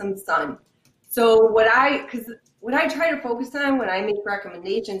got some sun. So what I try to focus on when I make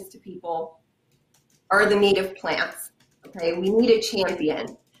recommendations to people are the native plants. Okay, we need a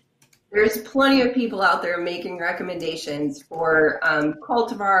champion. There's plenty of people out there making recommendations for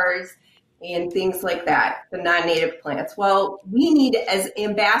cultivars and things like that, the non-native plants. Well, we need, as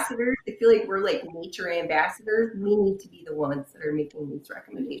ambassadors, I feel like we're like nature ambassadors. We need to be the ones that are making these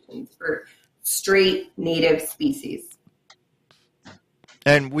recommendations for straight native species.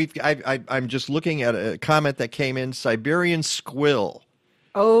 And I'm just looking at a comment that came in, Siberian squill.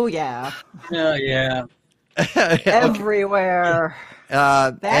 Oh, yeah. Oh, yeah. Everywhere. Okay.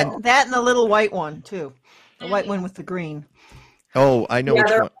 That and the little white one, too. The white one with the green. Oh, I know which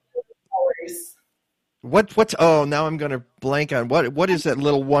one. Colors. What's now I'm going to blank on what is that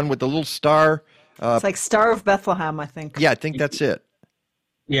little one with the little star? It's like Star of Bethlehem, I think. Yeah, I think that's it.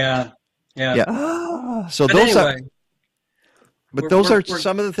 Yeah. So But those anyway, But those are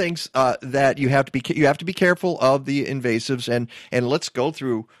some of the things that you have to be careful of, the invasives, and let's go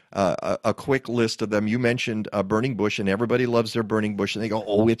through a quick list of them. You mentioned burning bush, and everybody loves their burning bush, and they go,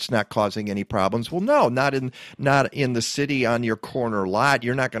 "Oh, it's not causing any problems." Well, no, not in the city on your corner lot.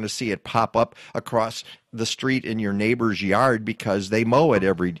 You're not going to see it pop up across the street in your neighbor's yard because they mow it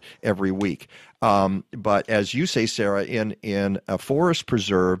every week. But as you say, Sarah, in a forest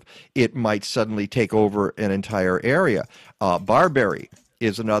preserve, it might suddenly take over an entire area. Barberry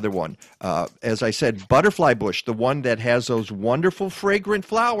is another one. As I said, butterfly bush, the one that has those wonderful fragrant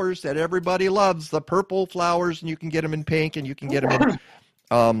flowers that everybody loves, the purple flowers, and you can get them in pink and you can get them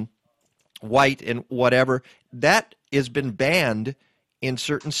in white and whatever. That has been banned in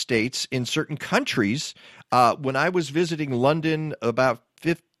certain states, in certain countries. When I was visiting London about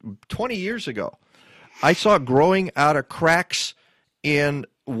 20 years ago, I saw it growing out of cracks in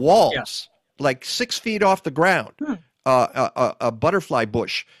walls, like 6 feet off the ground. A butterfly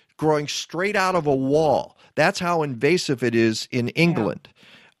bush growing straight out of a wall. That's how invasive it is in England.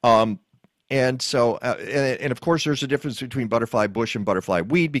 And so, and of course, there's a difference between butterfly bush and butterfly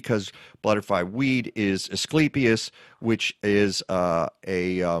weed, because butterfly weed is Asclepias, which is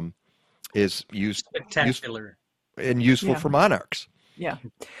used spectacular and useful for monarchs. Yeah.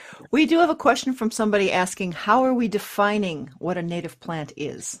 We do have a question from somebody asking, how are we defining what a native plant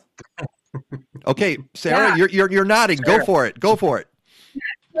is? Okay, Sarah, you're nodding. Go for it.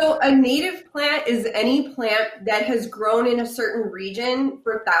 So a native plant is any plant that has grown in a certain region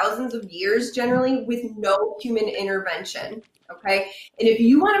for thousands of years, generally with no human intervention. Okay. And if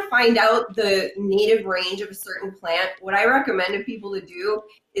you want to find out the native range of a certain plant, what I recommend to people to do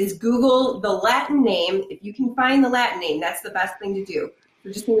is Google the Latin name. If you can find the Latin name, that's the best thing to do.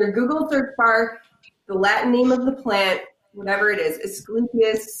 So just in your Google search bar, the Latin name of the plant, whatever it is,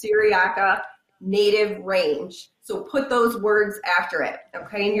 Asclepias syriaca, native range. So put those words after it,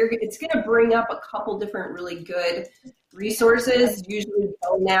 okay? And it's going to bring up a couple different really good resources. Usually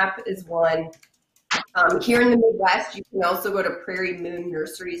Belknap is one. Here in the Midwest, you can also go to Prairie Moon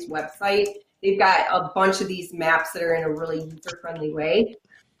Nursery's website. They've got a bunch of these maps that are in a really user-friendly way.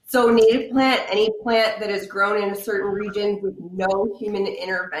 So native plant, any plant that has grown in a certain region with no human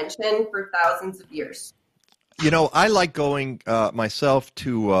intervention for thousands of years. You know, I like going myself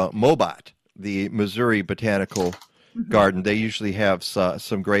to Mobot, the Missouri Botanical Garden. They usually have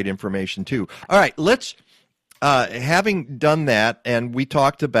some great information too. All right, let's, having done that, and we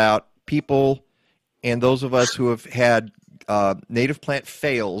talked about people and those of us who have had native plant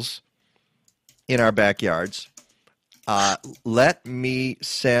fails in our backyards, let me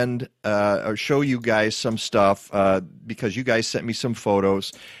send or show you guys some stuff because you guys sent me some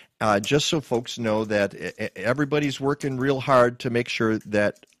photos, just so folks know that everybody's working real hard to make sure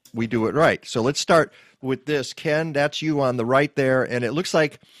that we do it right. So let's start with this. Ken, that's you on the right there, and it looks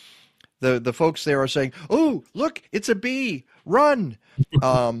like the folks there are saying, "Oh, look, it's a bee! Run!"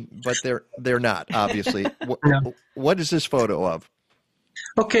 But they're not, obviously. What is this photo of?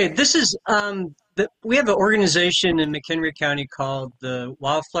 Okay, this is we have an organization in McHenry County called the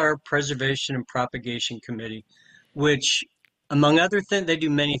Wildflower Preservation and Propagation Committee, which, among other things, they do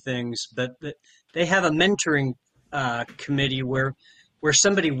many things, but they have a mentoring committee where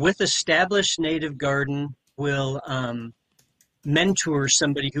somebody with established native garden will mentor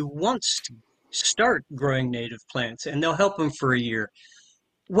somebody who wants to start growing native plants, and they'll help them for a year.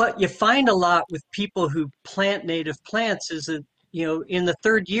 What you find a lot with people who plant native plants is that, in the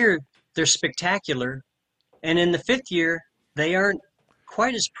third year, they're spectacular. And in the fifth year, they aren't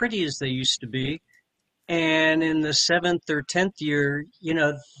quite as pretty as they used to be. And in the 7th or 10th year,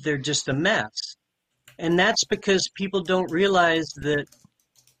 they're just a mess. And that's because people don't realize that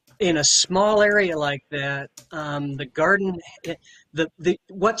in a small area like that, the garden,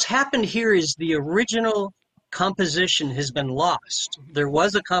 what's happened here is the original composition has been lost. There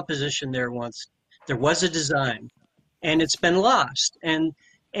was a composition there once. There was a design. And it's been lost. And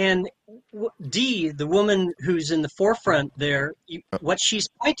Dee, the woman who's in the forefront there, what she's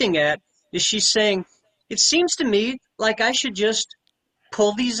pointing at is she's saying, it seems to me like I should just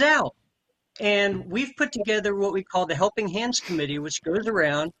pull these out. And we've put together what we call the Helping Hands Committee, which goes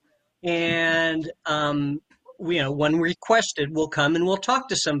around and, when requested, we'll come and we'll talk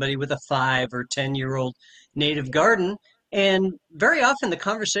to somebody with a 5 or 10-year-old native garden. And very often the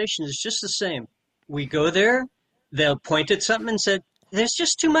conversation is just the same. We go there. They'll point at something and say, there's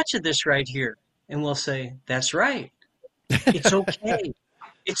just too much of this right here. And we'll say, that's right. It's okay.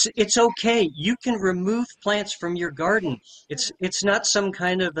 It's okay. You can remove plants from your garden. It's not some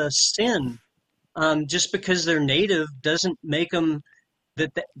kind of a sin. Just because they're native doesn't make them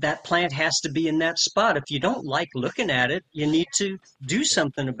that plant has to be in that spot. If you don't like looking at it, you need to do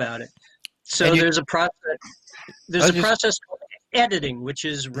something about it. So there's a process. There's a process called editing, which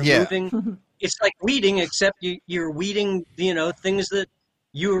is removing. Yeah. It's like weeding, except you're weeding, things that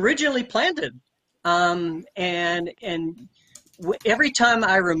you originally planted. And every time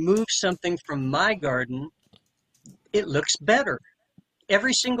I remove something from my garden, it looks better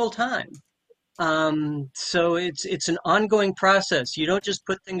every single time. So it's an ongoing process. You don't just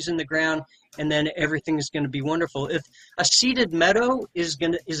put things in the ground and then everything's going to be wonderful. If a seeded meadow is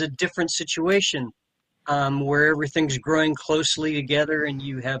a different situation. Where everything's growing closely together and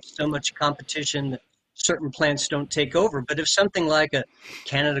you have so much competition that certain plants don't take over. But if something like a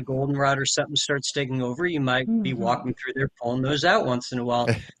Canada goldenrod or something starts taking over, you might be walking through there pulling those out once in a while.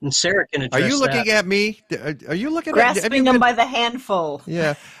 And Sarah can address that. Are you looking at me? Are you looking grasping them by the handful?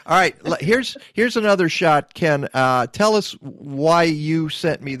 Yeah. All right. Here's another shot, Ken. Tell us why you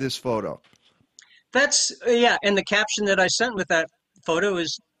sent me this photo. That's, and the caption that I sent with that photo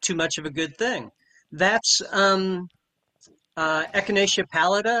is too much of a good thing. That's Echinacea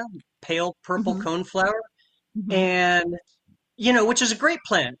pallida, pale purple coneflower, and which is a great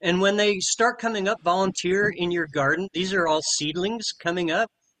plant. And when they start coming up, volunteer in your garden. These are all seedlings coming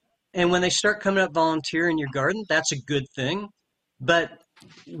up, and when they start coming up, volunteer in your garden. That's a good thing. But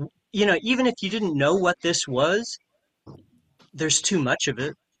even if you didn't know what this was, there's too much of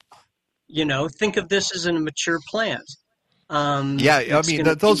it. Think of this as a mature plant.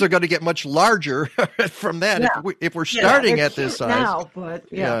 Those are going to get much larger from that if we're starting at this size. Now, but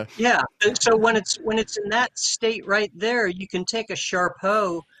yeah. So when it's in that state right there, you can take a sharp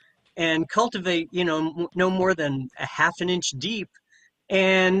hoe and cultivate, no more than a half an inch deep,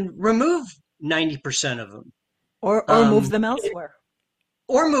 and remove 90% of them, or move them elsewhere.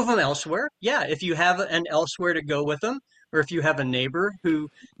 Or move them elsewhere. Yeah, if you have an elsewhere to go with them, or if you have a neighbor who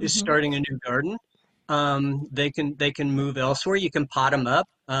is starting a new garden. They can move elsewhere. You can pot them up.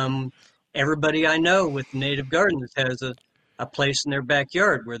 Everybody I know with native gardens has a place in their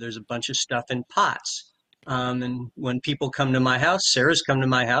backyard where there's a bunch of stuff in pots. And when people come to my house, Sarah's come to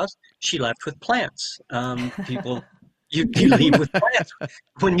my house, she left with plants. You leave with plants.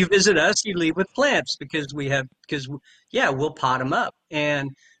 When you visit us, you leave with plants because we'll pot them up.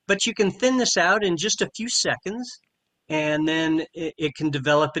 But you can thin this out in just a few seconds. And then it can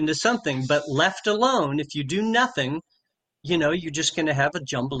develop into something. But left alone, if you do nothing, you're just going to have a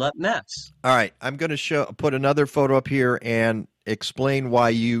jumbled up mess. All right. I'm going to put another photo up here. And explain why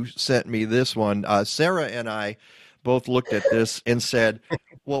you sent me this one. Sarah and I both looked at this and said,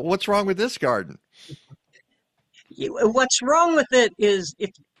 well, what's wrong with this garden? What's wrong with it is if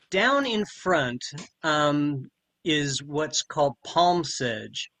down in front is what's called palm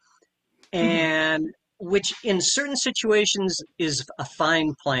sedge, and which in certain situations is a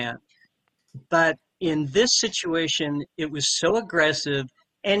fine plant. But in this situation, it was so aggressive,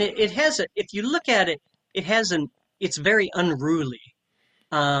 and it has a, if you look at it, it's very unruly.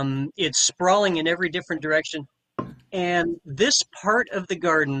 It's sprawling in every different direction. And this part of the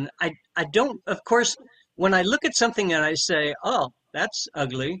garden, I don't, of course, when I look at something and I say, oh, that's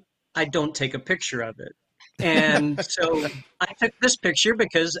ugly, I don't take a picture of it. And so I took this picture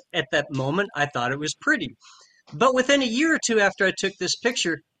because at that moment I thought it was pretty. But within a year or two after I took this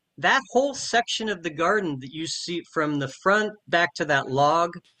picture, that whole section of the garden that you see from the front back to that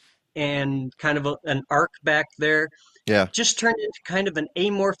log and kind of an arc back there, just turned into kind of an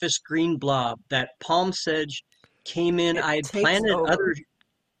amorphous green blob. That palm sedge came in. I had planted other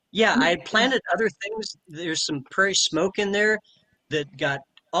things. There's some prairie smoke in there that got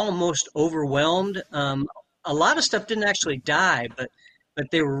almost overwhelmed. A lot of stuff didn't actually die, but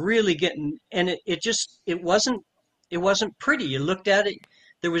they were really getting, and it wasn't pretty. You looked at it,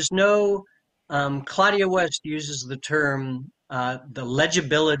 there was no, Claudia West uses the term, the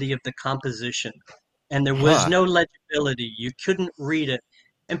legibility of the composition, and there was no legibility. You couldn't read it.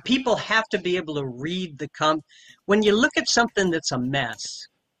 And people have to be able to read when you look at something that's a mess,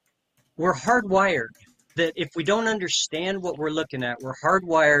 we're hardwired that if we don't understand what we're looking at, we're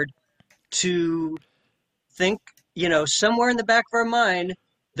hardwired to think, somewhere in the back of our mind,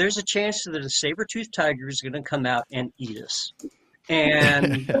 there's a chance that a saber-toothed tiger is going to come out and eat us.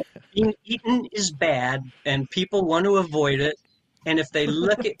 And being eaten is bad, and people want to avoid it. And if they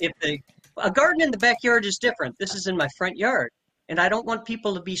a garden in the backyard is different. This is in my front yard, and I don't want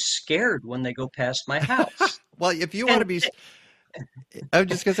people to be scared when they go past my house. Well, if you want to be, I'm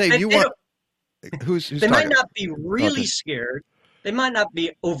just going to say, if you want, who's they might not be really scared. They might not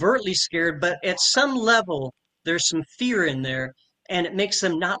be overtly scared, but at some level, there's some fear in there, and it makes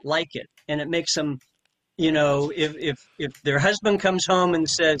them not like it. And it makes them, if their husband comes home and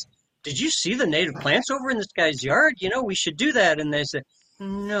says, did you see the native plants over in this guy's yard? We should do that. And they say,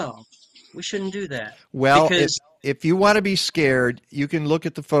 no, we shouldn't do that. Well, if you want to be scared, you can look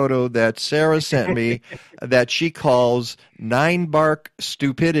at the photo that Sarah sent me that she calls 9-bark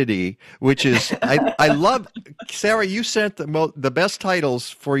stupidity, which is, I love, Sarah, you sent the best titles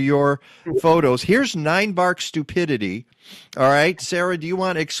for your photos. Here's 9-bark stupidity. All right, Sarah, do you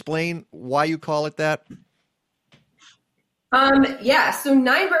want to explain why you call it that? So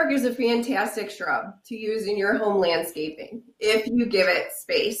 9-bark is a fantastic shrub to use in your home landscaping if you give it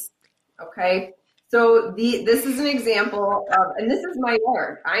space. Okay. So this is an example of, and this is my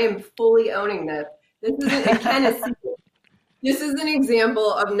yard. I am fully owning this. This is an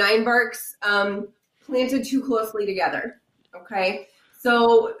example of 9-barks planted too closely together. Okay.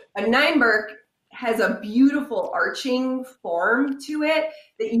 So a 9-bark has a beautiful arching form to it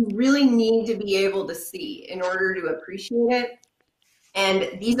that you really need to be able to see in order to appreciate it.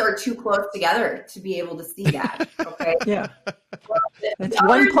 And these are too close together to be able to see that. Okay. Yeah. That's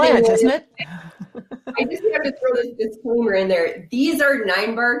one plant, isn't it? I just have to throw this disclaimer in there. These are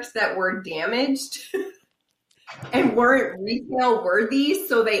 9-barks that were damaged and weren't retail worthy,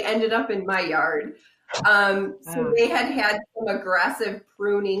 so they ended up in my yard. So they had some aggressive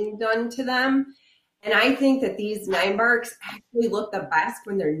pruning done to them. And I think that these 9-barks actually look the best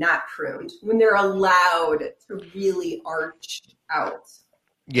when they're not pruned, when they're allowed to really arch out.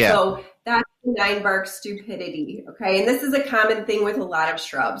 Yeah. So that's 9-bark stupidity. Okay. And this is a common thing with a lot of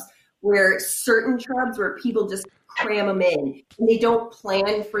shrubs, where certain shrubs where people just cram them in and they don't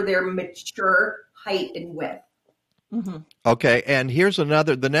plan for their mature height and width. Mm-hmm. Okay. And here's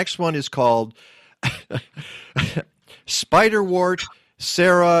another, the next one is called Spiderwort.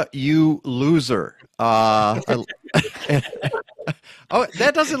 Sarah, you loser. Oh,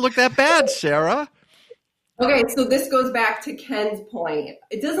 that doesn't look that bad, Sarah. Okay, so this goes back to Ken's point.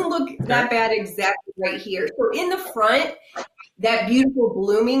 It doesn't look that bad exactly right here. So in the front, that beautiful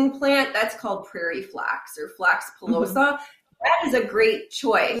blooming plant, that's called prairie flax or flax pilosa. Mm-hmm. That is a great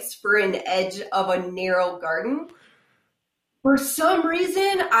choice for an edge of a narrow garden. For some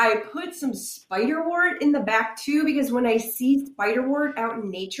reason, I put some spiderwort in the back too, because when I see spiderwort out in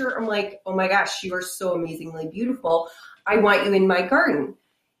nature, I'm like, oh my gosh, you are so amazingly beautiful. I want you in my garden.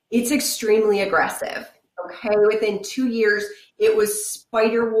 It's extremely aggressive. Okay, within 2 years, it was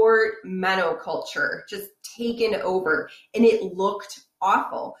spiderwort monoculture, just taken over, and it looked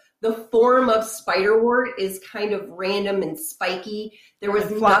awful. the form of spiderwort is kind of random and spiky. There was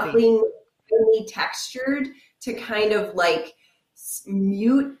And fluffy. nothing really textured to kind of like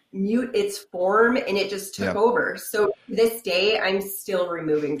mute its form, and it just took Yeah. over. So to this day, I'm still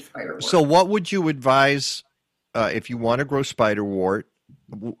removing spiderwort. So what would you advise if you want to grow spiderwort?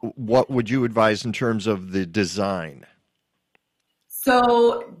 What would you advise in terms of the design?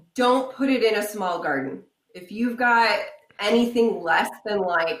 So don't put it in a small garden. If you've got anything less than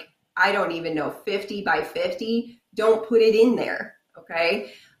like, I don't even know, 50 by 50, don't put it in there,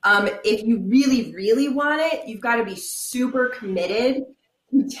 okay? If you really, really want it, you've got to be super committed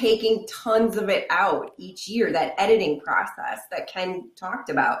to taking tons of it out each year, that editing process that Ken talked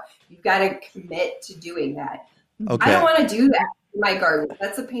about. You've got to commit to doing that. Okay. I don't want to do that in my garden.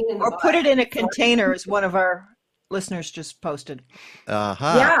 That's a pain in the Or butt. put it in a container, as one of our listeners just posted.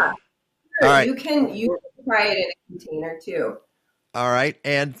 Uh-huh. Yeah. All right. You can try it in a container too. All right.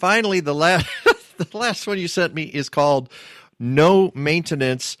 And finally, the last the last one you sent me is called No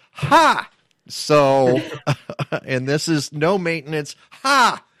Maintenance. Ha! So, and this is No Maintenance.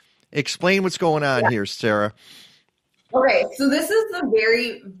 Ha! Explain what's going on here, Sarah. Okay, so this is the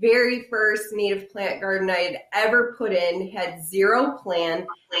very, very first native plant garden I had ever put in, had zero plan,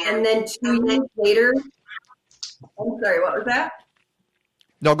 and then 2 years later, I'm sorry, what was that?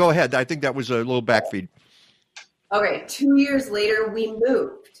 No, go ahead. I think that was a little backfeed. Okay, 2 years later, we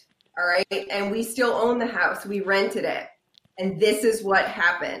moved, all right, and we still own the house. We rented it, and this is what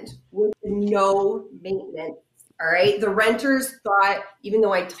happened with no maintenance, all right? The renters thought, even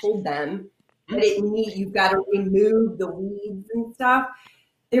though I told them that you've got to remove the weeds and stuff,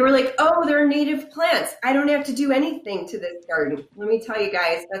 they were like, oh, they're native plants. I don't have to do anything to this garden. Let me tell you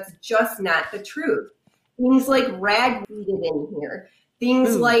guys, that's just not the truth. Things like ragweeded in here.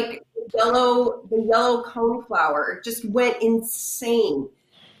 Things like the yellow coneflower just went insane.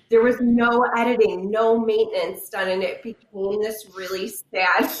 There was no editing, no maintenance done, and it became this really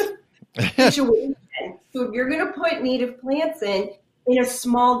sad situation. So if you're going to put native plants in a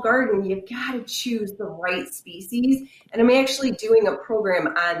small garden, you've got to choose the right species. And I'm actually doing a program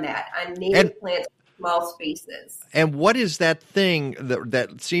on that, on native plants in small spaces. And what is that thing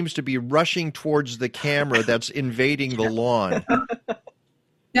that seems to be rushing towards the camera that's invading the lawn?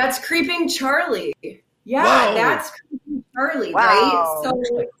 That's Creeping Charlie. Yeah, Whoa. that's Creeping Charlie, Wow. right?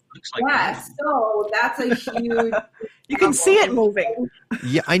 So, Looks like yeah, that. so that's a huge... You can see it moving.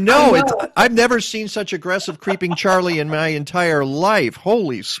 Yeah, I know. I know. I've never seen such aggressive Creeping Charlie in my entire life.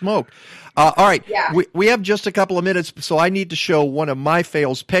 Holy smoke. All right. Yeah. We have just a couple of minutes, so I need to show one of my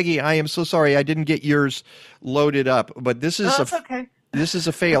fails. Peggy, I am so sorry I didn't get yours loaded up, but this is No, it's okay. This is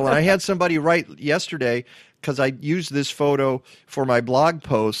a fail. And I had somebody write yesterday, because I used this photo for my blog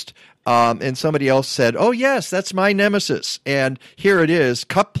post, and somebody else said, oh, yes, that's my nemesis. And here it is,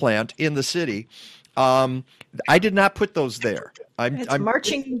 cup plant in the city. I did not put those there. It's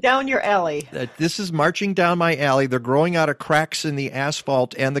marching down your alley. This is marching down my alley. They're growing out of cracks in the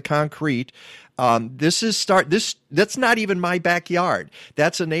asphalt and the concrete. That's not even my backyard.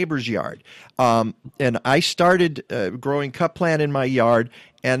 That's a neighbor's yard. And I started growing cup plant in my yard,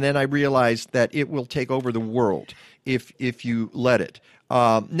 and then I realized that it will take over the world if you let it.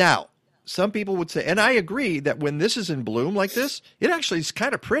 Now, some people would say, and I agree, that when this is in bloom like this, it actually is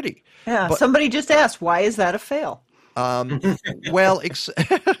kind of pretty. Yeah, But- somebody just asked, why is that a fail? Well,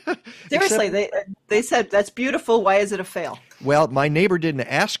 Seriously, they said, that's beautiful. Why is it a fail? Well, my neighbor didn't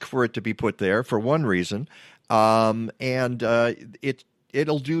ask for it to be put there for one reason, and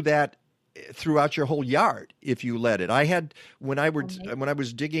it'll do that throughout your whole yard if you let it. I had when I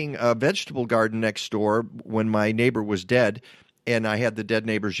was digging a vegetable garden next door when my neighbor was dead, and I had the dead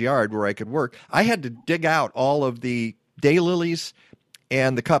neighbor's yard where I could work. I had to dig out all of the daylilies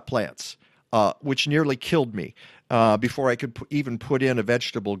and the cup plants, which nearly killed me. Before I could even put in a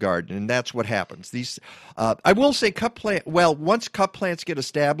vegetable garden, and that's what happens. I will say, cup plant. Well, once cup plants get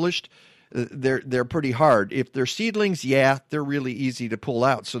established, they're pretty hard. If they're seedlings, yeah, they're really easy to pull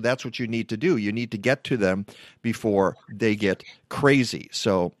out. So that's what you need to do. You need to get to them before they get crazy.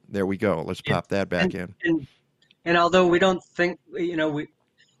 So there we go. Let's pop that back in. And although we don't think, in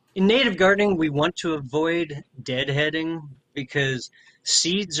native gardening, we want to avoid deadheading because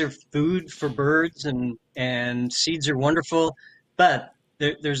seeds are food for birds and seeds are wonderful. But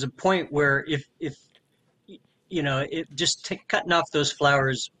there's a point where if cutting off those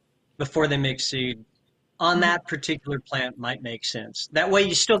flowers before they make seed on that particular plant might make sense. That way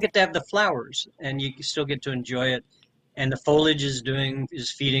you still get to have the flowers and you still get to enjoy it. And the foliage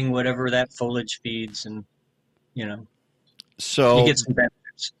is feeding whatever that foliage feeds, and So you get some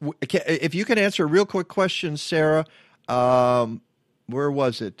benefits. if you can answer a real quick question, Sarah, Where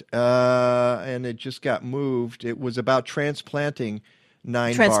was it? And it just got moved. It was about transplanting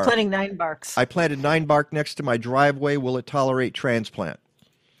 9 bark. Transplanting 9 barks. I planted 9 bark next to my driveway. Will it tolerate transplant?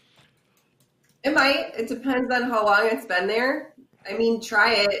 It might. It depends on how long it's been there. I mean,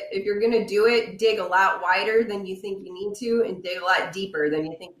 try it. If you're going to do it, dig a lot wider than you think you need to and dig a lot deeper than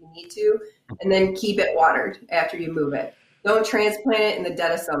you think you need to, and then keep it watered after you move it. Don't transplant it in the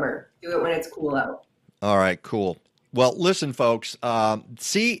dead of summer. Do it when it's cool out. All right, cool. Well, listen, folks.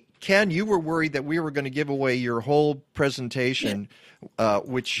 See, Ken, you were worried that we were going to give away your whole presentation.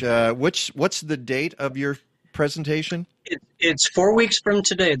 What's the date of your presentation? It's 4 weeks from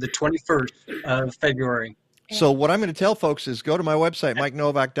today, the 21st of February. So what I'm going to tell folks is go to my website,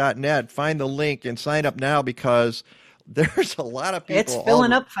 MikeNovak.net, find the link, and sign up now because there's a lot of people. It's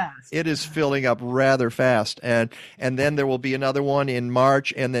filling up fast. It is filling up rather fast. And then there will be another one in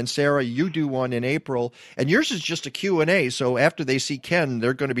March. And then, Sarah, you do one in April. And yours is just a Q&A. So after they see Ken,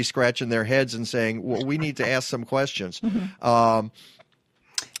 they're going to be scratching their heads and saying, well, we need to ask some questions. And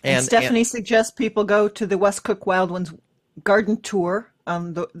Stephanie suggests people go to the West Cook Wild Ones garden tour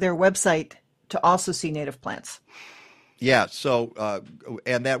on their website to also see native plants. Yeah. So,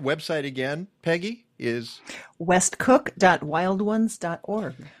 and that website again, Peggy, is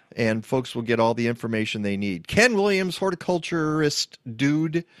westcook.wildones.org. And folks will get all the information they need. Ken Williams, horticulturist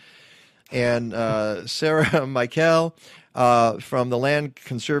dude, and Sarah Michael from the Land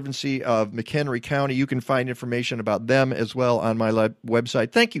Conservancy of McHenry County. You can find information about them as well on my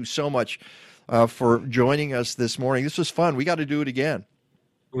website. Thank you so much for joining us this morning. This was fun. We got to do it again.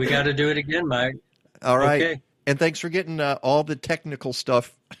 We got to do it again, Mike. All right. Okay. And thanks for getting all the technical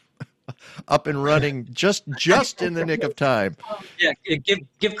stuff up and running just in the nick of time. Yeah,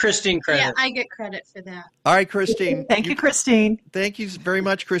 give Christine credit. Yeah, I get credit for that. All right, Christine. Thank you, Christine. Thank you very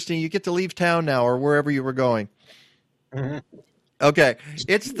much, Christine. You get to leave town now or wherever you were going. Mm-hmm. Okay.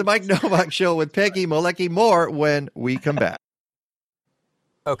 It's the Mike Novak Show with Peggy Malecki. More when we come back.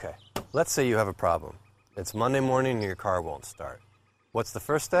 Okay, let's say you have a problem. It's Monday morning and your car won't start. What's the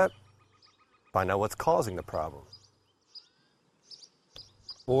first step? Find out what's causing the problem.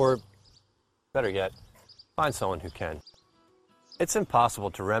 Or, better yet, find someone who can. It's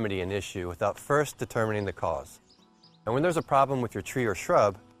impossible to remedy an issue without first determining the cause. And when there's a problem with your tree or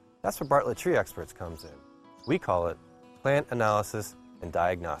shrub, that's where Bartlett Tree Experts comes in. We call it plant analysis and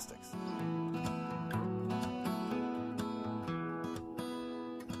diagnostics.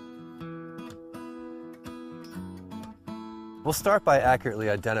 We'll start by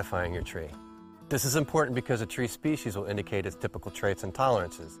accurately identifying your tree. This is important because a tree species will indicate its typical traits and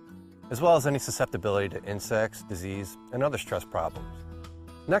tolerances, as well as any susceptibility to insects, disease, and other stress problems.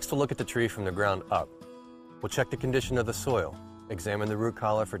 Next, we'll look at the tree from the ground up. We'll check the condition of the soil, examine the root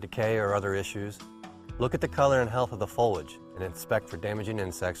collar for decay or other issues, look at the color and health of the foliage, and inspect for damaging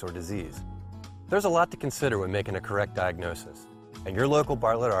insects or disease. There's a lot to consider when making a correct diagnosis, and your local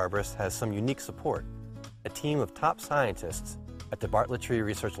Bartlett arborist has some unique support. A team of top scientists at the Bartlett Tree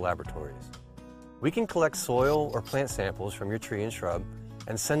Research Laboratories. We can collect soil or plant samples from your tree and shrub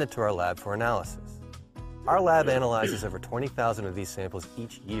and send it to our lab for analysis. Our lab analyzes over 20,000 of these samples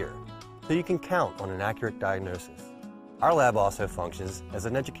each year, so you can count on an accurate diagnosis. Our lab also functions as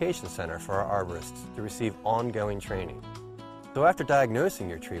an education center for our arborists to receive ongoing training. So after diagnosing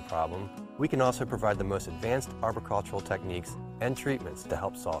your tree problem, we can also provide the most advanced arboricultural techniques and treatments to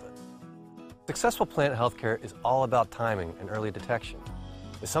help solve it. Successful plant healthcare is all about timing and early detection.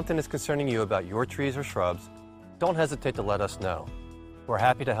 If something is concerning you about your trees or shrubs, don't hesitate to let us know. We're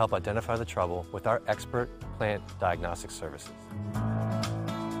happy to help identify the trouble with our expert plant diagnostic services.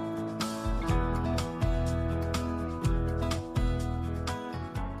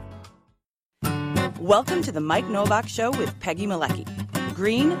 Welcome to the Mike Novak Show with Peggy Malecki.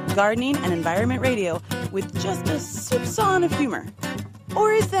 Green, gardening, and environment radio with just a soupçon of humor.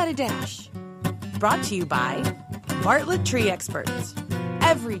 Or is that a dash? Brought to you by Bartlett Tree Experts.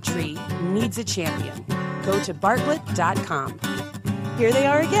 Every tree needs a champion. Go to bartlett.com. Here they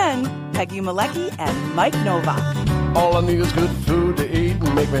are again, Peggy Malecki and Mike Novak. All I need is good food to eat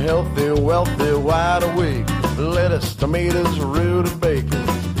and make me healthy, wealthy, wide awake. Lettuce, tomatoes, root, and bacon.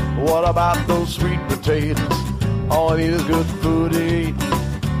 What about those sweet potatoes? All I need is good food to eat.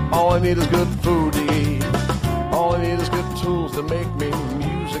 All I need is good food to eat. All I need is good tools to make me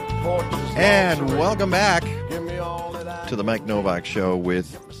music, porches. And welcome back to the Mike Novak Show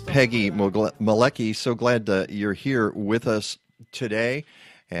with Peggy Malecki. So glad that you're here with us today.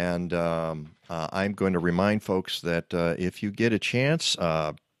 And I'm going to remind folks that if you get a chance,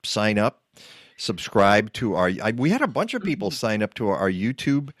 sign up, subscribe to our... we had a bunch of people sign up to our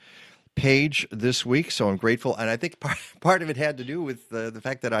YouTube page this week, so I'm grateful. And I think part of it had to do with the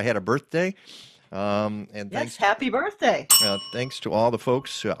fact that I had a birthday. And yes, happy birthday. Thanks to all the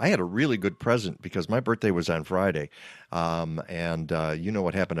folks. I had a really good present because my birthday was on Friday. And you know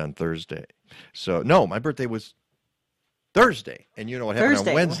what happened on Thursday. So, no, my birthday was Thursday. And you know what happened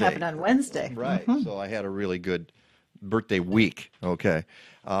on Wednesday. What happened on Wednesday. Right. Mm-hmm. So I had a really good birthday week. Okay.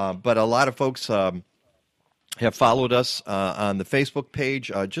 But a lot of folks have followed us on the Facebook page.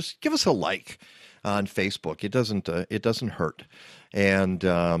 Just give us a like on Facebook. It doesn't hurt. And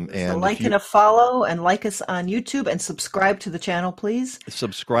a like and a follow, and like us on YouTube, and subscribe to the channel, please.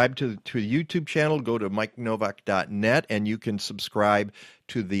 Subscribe to the YouTube channel. Go to MikeNovak.net, and you can subscribe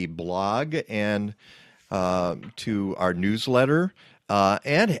to the blog and to our newsletter.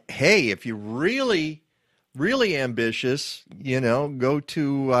 And hey, if you're really ambitious, go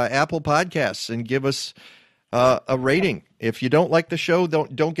to Apple Podcasts and give us a rating. If you don't like the show,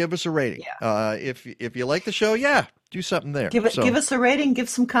 don't give us a rating. Yeah. If you like the show, do something there. Give us a rating. Give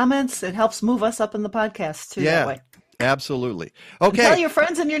some comments. It helps move us up in the podcast too. That way. Absolutely. Okay. And tell your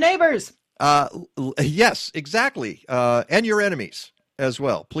friends and your neighbors. Yes, exactly. And your enemies as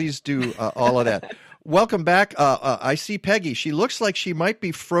well. Please do all of that. Welcome back. I see Peggy. She looks like she might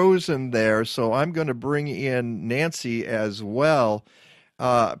be frozen there, so I'm going to bring in Nancy as well.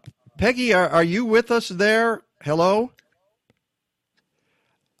 Peggy, are you with us there? Hello?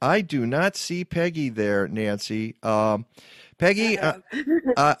 I do not see Peggy there, Nancy. Peggy, Peggy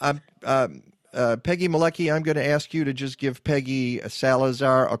Malecki, I'm going to ask you to just give Peggy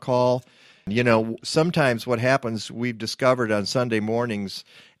Salazar a call. Sometimes what happens, we've discovered on Sunday mornings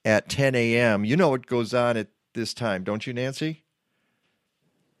at 10 a.m., you know what goes on at this time, don't you, Nancy?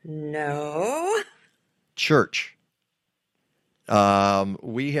 No. Church.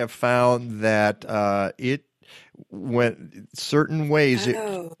 We have found that when certain ways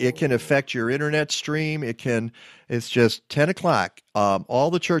it can affect your internet stream. It's just 10 o'clock.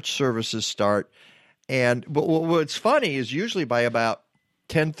 All the church services start. But what's funny is usually by about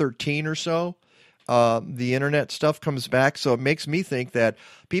 10:13 or so, the internet stuff comes back. So it makes me think that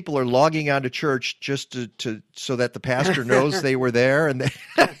people are logging onto church just so that the pastor knows they were there, and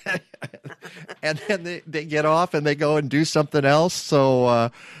and then they get off and they go and do something else.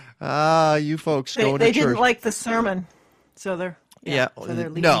 So you folks going to church. They didn't like the sermon, so they're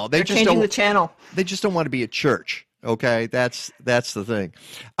leaving. No, they're changing the channel. They just don't want to be at church. Okay, that's the thing.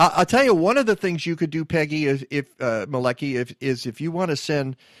 I'll tell you, one of the things you could do, Peggy, if Malecki, if you want to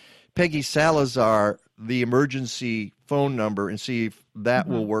send Peggy Salazar the emergency phone number and see if that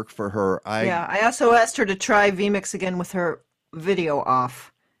will work for her. I also asked her to try vMix again with her video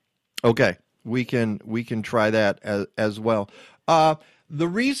off. Okay, we can try that as well. The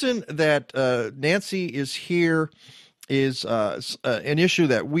reason that Nancy is here is an issue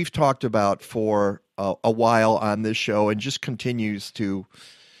that we've talked about for a while on this show, and just continues to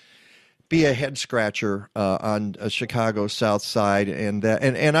be a head scratcher on Chicago's South Side. And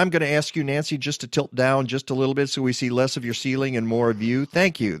I'm going to ask you, Nancy, just to tilt down just a little bit so we see less of your ceiling and more of you.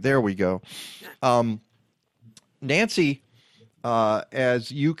 Thank you. There we go. Nancy,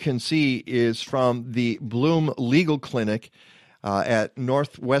 as you can see, is from the Bloom Legal Clinic at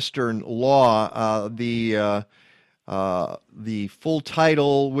Northwestern Law. The full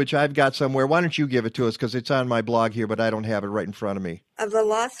title, which I've got somewhere, why don't you give it to us, because it's on my blog here, but I don't have it right in front of me. Of the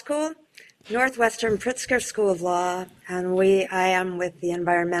law school, Northwestern Pritzker School of Law, and I am with the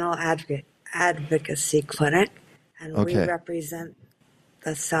Environmental Advocacy Clinic, and we represent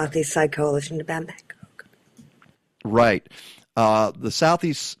the Southeast Side Coalition to ban pet coke. Right. The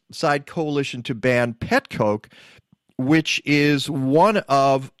Southeast Side Coalition to ban pet coke, which is one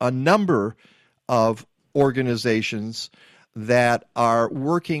of a number of organizations that are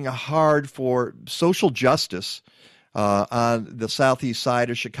working hard for social justice on the southeast side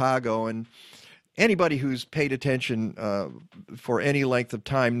of Chicago. And anybody who's paid attention for any length of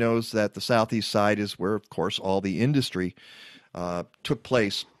time knows that the southeast side is where, of course, all the industry took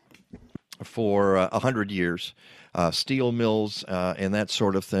place for 100 years, steel mills and that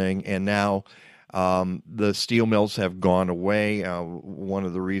sort of thing. And now the steel mills have gone away. One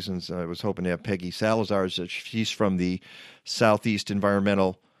of the reasons I was hoping to have Peggy Salazar is that she's from the Southeast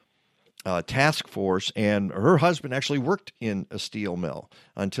Environmental Task Force, and her husband actually worked in a steel mill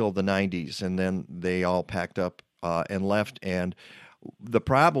until the 90s, and then they all packed up and left. And the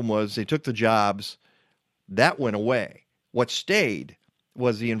problem was they took the jobs. That went away. What stayed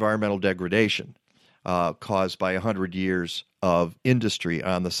was the environmental degradation caused by 100 years of industry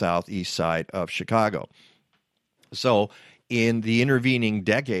on the southeast side of Chicago. So in the intervening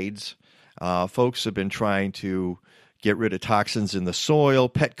decades, folks have been trying to get rid of toxins in the soil,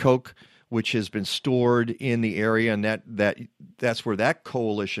 pet coke, which has been stored in the area, and that's where that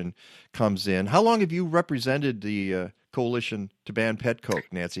coalition comes in. How long have you represented the coalition to ban pet coke,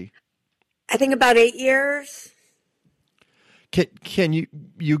 Nancy? I think about 8 years. Can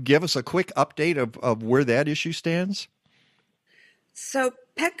you give us a quick update of where that issue stands? So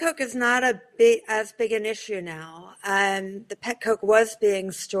pet coke is not as big an issue now. The pet coke was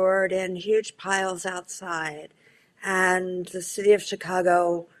being stored in huge piles outside, and the city of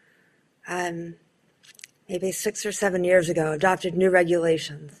Chicago, maybe 6 or 7 years ago, adopted new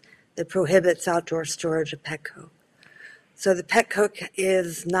regulations that prohibits outdoor storage of pet coke. So the pet coke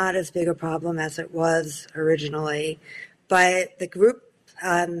is not as big a problem as it was originally, but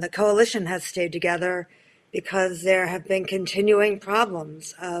the coalition has stayed together because there have been continuing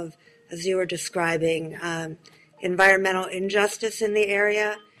problems of, as you were describing, environmental injustice in the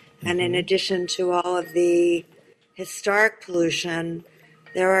area. And in addition to all of the historic pollution,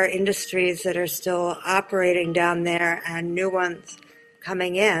 there are industries that are still operating down there and new ones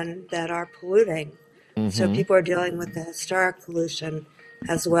coming in that are polluting. So people are dealing with the historic pollution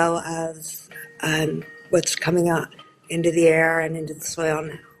as well as what's coming out into the air and into the soil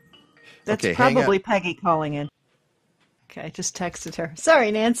now. That's probably Peggy calling in. Okay, I just texted her. Sorry,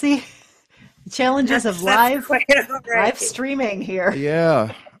 Nancy. The challenges of live streaming here.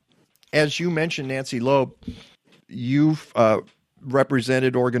 Yeah. As you mentioned, Nancy Loeb, you've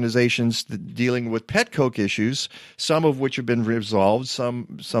represented organizations dealing with pet coke issues, some of which have been resolved,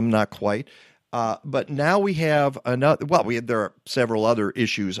 some not quite. But now we have another. Well, there are several other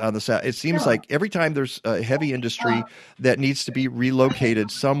issues on the south. It seems like every time there's a heavy industry that needs to be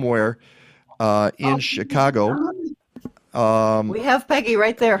relocated somewhere in Chicago, we have Peggy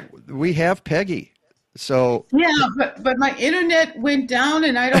right there. We have Peggy. So but my internet went down,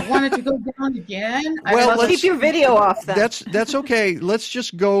 and I don't want it to go down again. Well, let's keep your video off. Then that's okay. Let's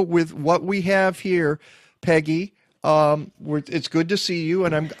just go with what we have here, Peggy. It's good to see you,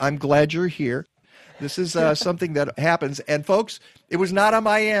 and I'm glad you're here. This is something that happens, and folks, it was not on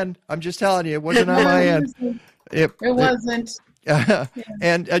my end. I'm just telling you, it wasn't on my end. It wasn't.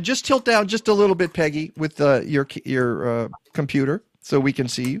 And just tilt down just a little bit, Peggy, with your computer, so we can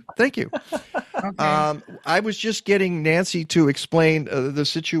see you. Thank you. Okay. I was just getting Nancy to explain the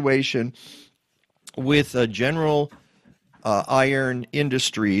situation with General Iron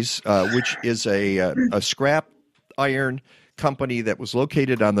Industries, which is a scrap iron company that was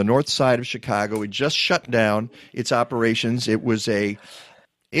located on the north side of Chicago. It just shut down its operations. It was a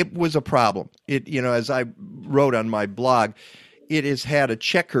problem. As I wrote on my blog, it has had a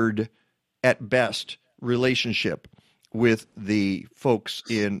checkered, at best, relationship with the folks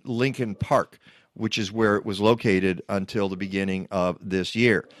in Lincoln Park, which is where it was located until the beginning of this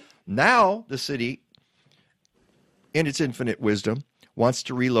year. Now, the city, in its infinite wisdom, wants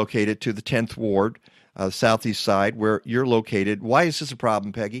to relocate it to the 10th Ward, southeast side, where you're located. Why is this a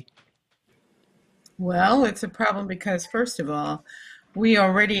problem, Peggy? Well, it's a problem because, first of all, we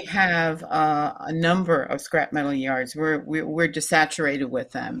already have a number of scrap metal yards. We're desaturated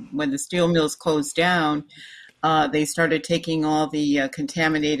with them. When the steel mills closed down, they started taking all the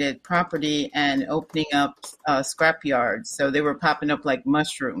contaminated property and opening up scrap yards. So they were popping up like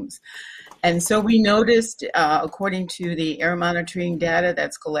mushrooms. And so we noticed, according to the air monitoring data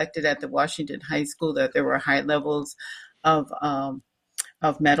that's collected at the Washington High School, that there were high levels of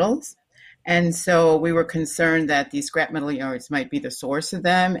metals. And so we were concerned that these scrap metal yards might be the source of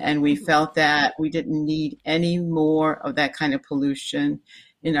them. And we felt that we didn't need any more of that kind of pollution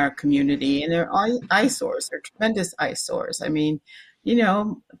in our community. And they're eyesores. They're tremendous eyesores. I mean,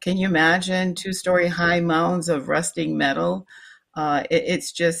 can you imagine 2-story high mounds of rusting metal?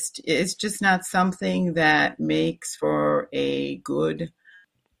 It's just not something that makes for a good.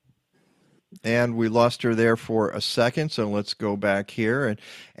 And we lost her there for a second, so let's go back here.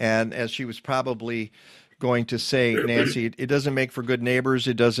 And as she was probably going to say, Nancy, it doesn't make for good neighbors.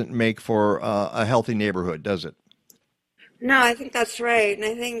 It doesn't make for a healthy neighborhood, does it? No, I think that's right. And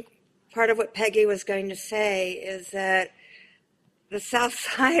I think part of what Peggy was going to say is that the South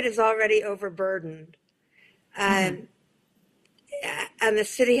Side is already overburdened. And the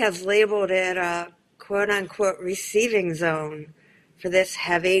city has labeled it a quote-unquote receiving zone for this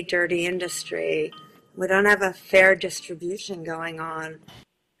heavy, dirty industry. We don't have a fair distribution going on.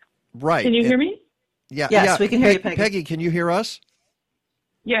 Right. Can you hear me? Yeah. Yes, we can hear you, Peggy. Peggy, can you hear us?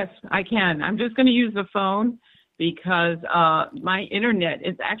 Yes, I can. I'm just going to use the phone because my internet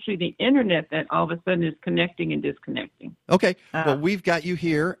is actually the internet that all of a sudden is connecting and disconnecting. Okay. Well, we've got you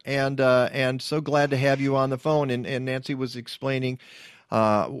here, and so glad to have you on the phone. And Nancy was explaining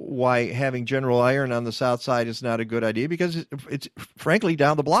why having General Iron on the south side is not a good idea, because it's frankly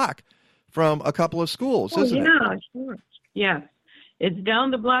down the block from a couple of schools, isn't it? Yeah, sure. Yes. It's down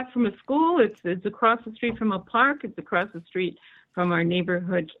the block from a school. It's across the street from a park. It's across the street from our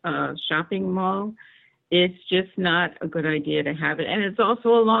neighborhood shopping mall. It's just not a good idea to have it. And it's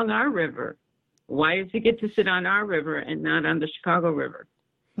also along our river. Why does it get to sit on our river and not on the Chicago River?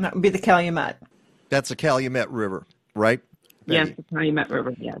 That would be the Calumet. That's the Calumet River, right? Yes, the Calumet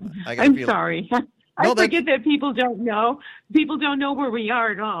River, yes. I'm sorry. I forget that people don't know. People don't know where we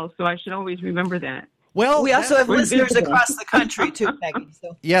are at all, so I should always remember that. Well, we also have listeners across the country too, Peggy.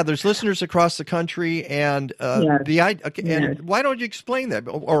 So. Yeah, there's listeners across the country, and why don't you explain that?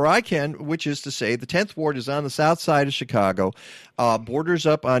 Or I can, which is to say, the 10th Ward is on the south side of Chicago, borders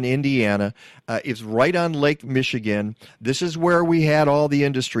up on Indiana. It's right on Lake Michigan. This is where we had all the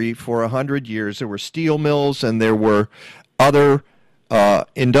industry for 100 years. There were steel mills, and there were other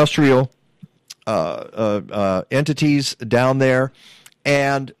industrial entities down there.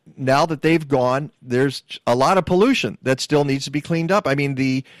 And now that they've gone, there's a lot of pollution that still needs to be cleaned up. I mean,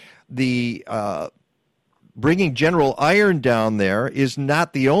 the bringing General Iron down there is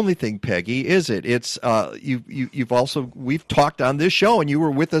not the only thing, Peggy, is it? It's we've talked on this show, and you were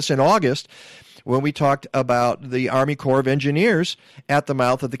with us in August when we talked about the Army Corps of Engineers at the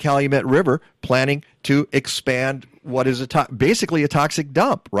mouth of the Calumet River planning to expand what is basically a toxic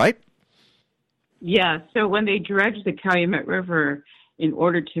dump, right? Yeah. So when they dredge the Calumet River in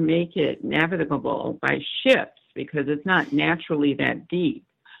order to make it navigable by ships, because it's not naturally that deep,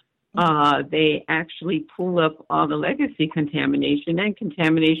 they actually pull up all the legacy contamination and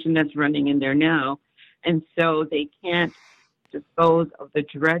contamination that's running in there now. And so they can't dispose of the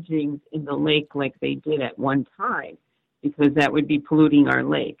dredgings in the lake like they did at one time, because that would be polluting our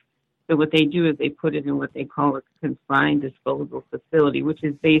lake. So what they do is they put it in what they call a confined disposal facility, which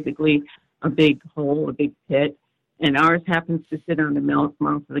is basically a big hole, a big pit. And ours happens to sit on the mouth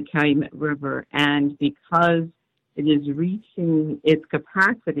of the Calumet River. And because it is reaching its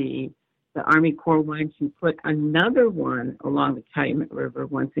capacity, the Army Corps wants to put another one along the Calumet River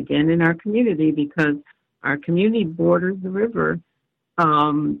once again in our community, because our community borders the river.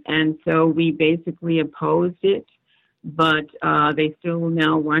 And so we basically opposed it, but they still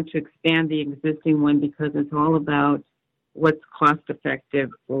now want to expand the existing one, because it's all about what's cost effective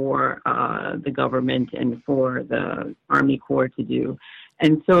for the government and for the Army Corps to do.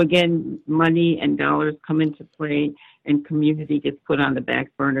 And so again, money and dollars come into play, and community gets put on the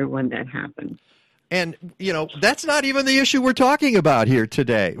back burner when that happens. And, that's not even the issue we're talking about here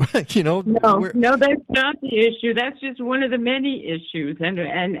today. No, that's not the issue. That's just one of the many issues.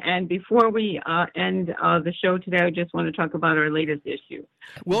 And before we end the show today, I just want to talk about our latest issue.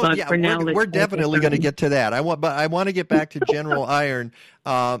 Well, but for now, we're definitely going to get to that. I want to get back to General Iron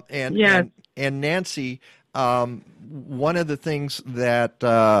and Nancy. One of the things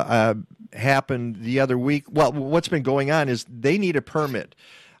that happened the other week, what's been going on is they need a permit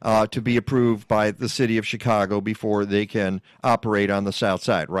to be approved by the city of Chicago before they can operate on the south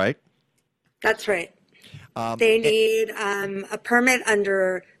side, right? That's right. They need a permit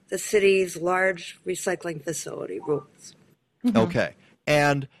under the city's large recycling facility rules. Mm-hmm. Okay.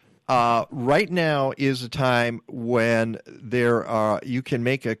 And right now is a time when you can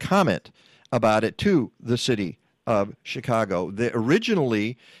make a comment about it to the city of Chicago.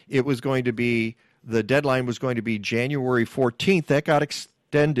 Originally, it was going to be, the deadline was going to be January 14th. That got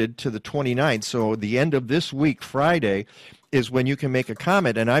extended to the 29th. So the end of this week, Friday, is when you can make a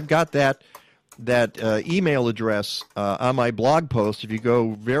comment. And I've got that email address on my blog post. If you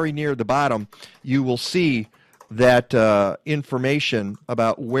go very near the bottom, you will see that information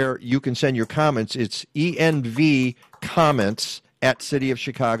about where you can send your comments. It's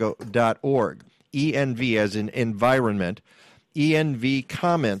envcomments@cityofchicago.org. ENV as in environment.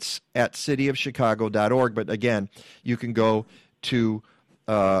 envcomments@cityofchicago.org. But again, you can go to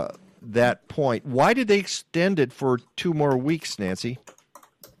that point. Why did they extend it for 2 more weeks, Nancy?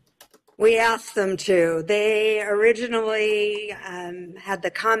 We asked them to. They originally had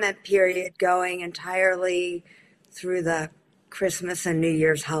the comment period going entirely through the Christmas and New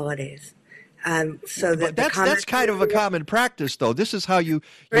Year's holidays. So that that's kind of a common practice, though. This is how you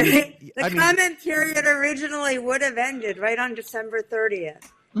the comment period originally would have ended right on December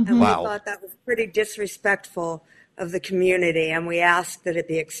 30th. Mm-hmm. And we thought that was pretty disrespectful of the community, and we asked that it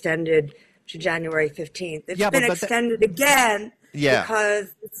be extended to January 15th. It's been extended again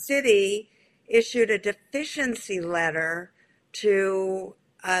because the city issued a deficiency letter to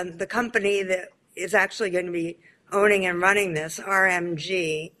the company that is actually going to be owning and running this,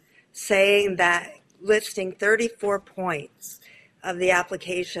 RMG, saying that, listing 34 points of the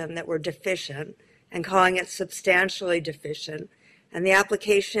application that were deficient and calling it substantially deficient. And the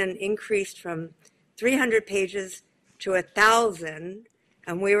application increased from 300 pages to 1,000,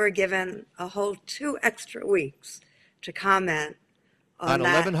 and we were given a whole 2 extra weeks to comment on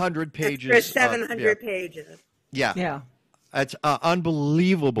that 1,100 pages. Extra 700 pages. Yeah. Yeah. It's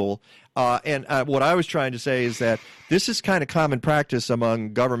unbelievable. And what I was trying to say is that this is kind of common practice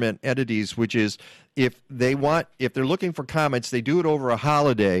among government entities, which is if they're looking for comments, they do it over a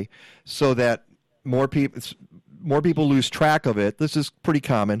holiday so that more people lose track of it. This is pretty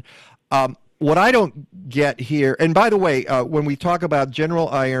common. What I don't get here, and by the way, when we talk about General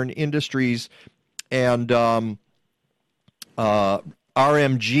Iron Industries and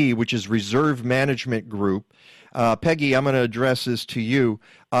RMG, which is Reserve Management Group, Peggy, I'm going to address this to you.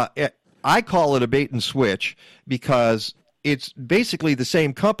 I call it a bait and switch because it's basically the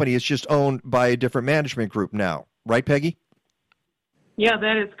same company. It's just owned by a different management group now. Right, Peggy? Yeah,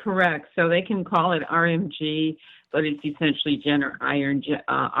 that is correct. So they can call it RMG, but it's essentially General Iron.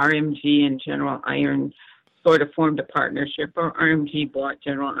 RMG and General Iron sort of formed a partnership, or RMG bought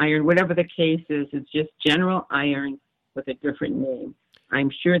General Iron. Whatever the case is, it's just General Iron with a different name. I'm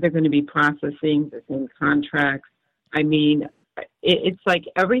sure they're going to be processing the same contracts. I mean, it's like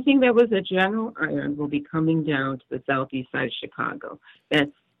everything that was at General Iron will be coming down to the southeast side of Chicago.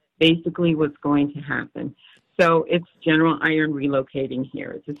 That's basically what's going to happen. So it's General Iron relocating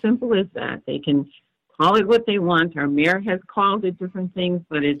here. It's as simple as that. They can call it what they want. Our mayor has called it different things,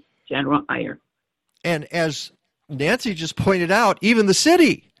 but it's General Iron. And as Nancy just pointed out, even the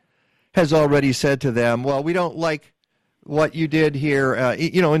city has already said to them, well, we don't like what you did here.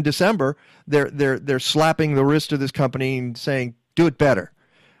 In December, they're slapping the wrist of this company and saying, do it better.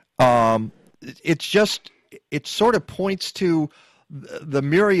 It sort of points to the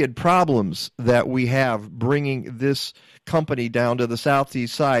myriad problems that we have bringing this company down to the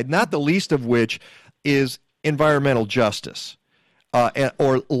southeast side, not the least of which is environmental justice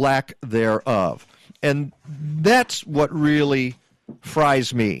or lack thereof. And that's what really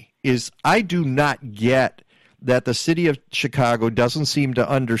fries me, is I do not get that the city of Chicago doesn't seem to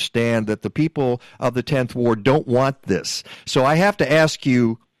understand that the people of the 10th Ward don't want this. So I have to ask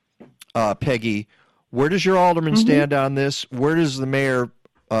you, Peggy, where does your alderman stand on this? Where does the mayor,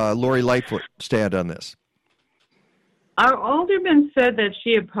 Lori Lightfoot, stand on this? Our alderman said that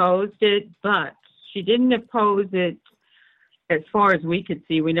she opposed it, but she didn't oppose it as far as we could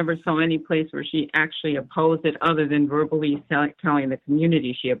see. We never saw any place where she actually opposed it other than verbally telling the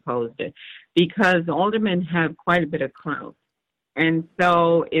community she opposed it, because aldermen have quite a bit of clout. And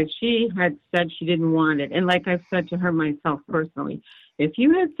so if she had said she didn't want it, and like I've said to her myself personally, if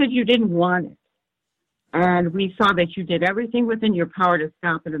you had said you didn't want it, and we saw that you did everything within your power to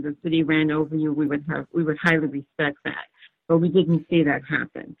stop it, and the city ran over you, we would highly respect that. But we didn't see that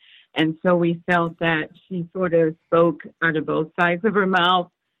happen. And so we felt that she sort of spoke out of both sides of her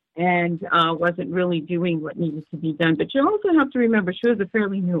mouth and wasn't really doing what needed to be done. But you also have to remember she was a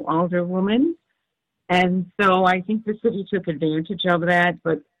fairly new alderwoman. And so I think the city took advantage of that.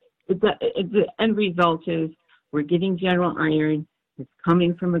 But the end result is we're getting General Iron. It's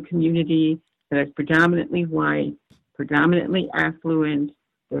coming from a community that is predominantly white, predominantly affluent.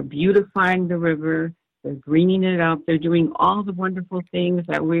 They're beautifying the river. They're greening it up. They're doing all the wonderful things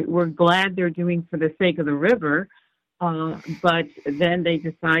that we're glad they're doing for the sake of the river. But then they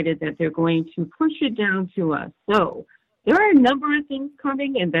decided that they're going to push it down to us. So there are a number of things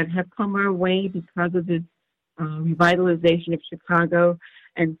coming and that have come our way because of this revitalization of Chicago.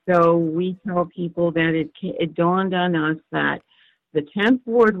 And so we tell people that it dawned on us that the 10th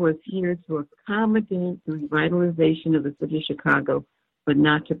Ward was here to accommodate the revitalization of the city of Chicago, but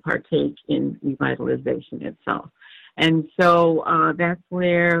not to partake in revitalization itself. And so that's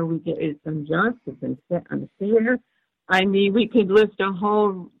where we get it's unjust, it's unfair. I mean, we could list a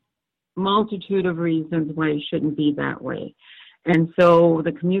whole multitude of reasons why it shouldn't be that way. And so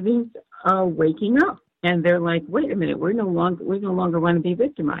the communities are waking up, and they're like, wait a minute, we no longer want to be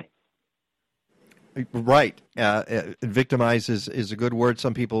victimized. Right. Victimize is a good word.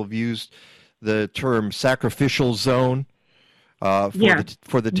 Some people have used the term sacrificial zone for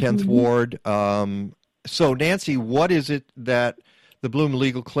the 10th Ward. So, Nancy, what is it that the Bloom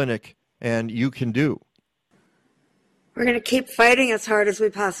Legal Clinic and you can do? We're going to keep fighting as hard as we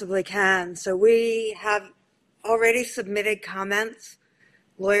possibly can. So we have already submitted comments.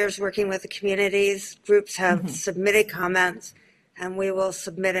 Lawyers working with the communities, groups have submitted comments, and we will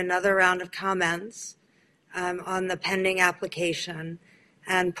submit another round of comments on the pending application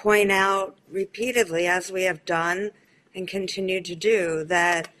and point out repeatedly, as we have done and continue to do,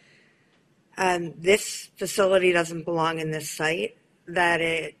 that this facility doesn't belong in this site,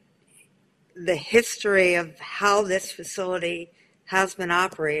 that the history of how this facility has been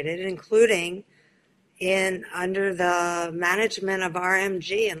operated, including under the management of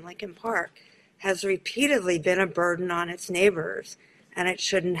RMG in Lincoln Park, has repeatedly been a burden on its neighbors, and it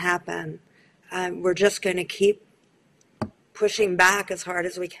shouldn't happen. We're just going to keep pushing back as hard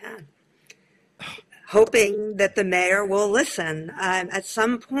as we can, hoping that the mayor will listen. At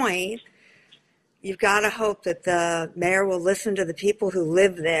some point, you've got to hope that the mayor will listen to the people who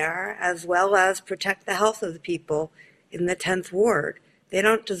live there, as well as protect the health of the people in the 10th Ward. They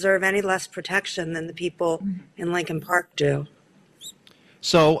don't deserve any less protection than the people in Lincoln Park do.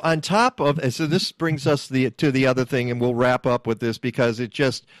 So on top of, so this brings us to the other thing, and we'll wrap up with this because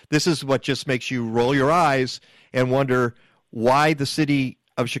this is what just makes you roll your eyes and wonder why the city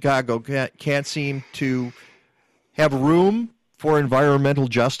of Chicago can't seem to have room for environmental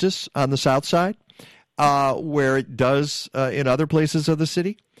justice on the South Side, where it does in other places of the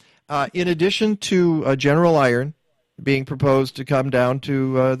city. In addition to General Iron being proposed to come down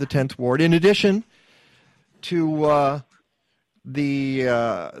to the 10th Ward, in addition to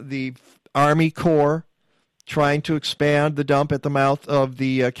the Army Corps trying to expand the dump at the mouth of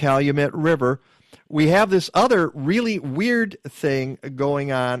the Calumet River, we have this other really weird thing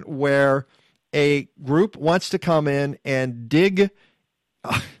going on where a group wants to come in and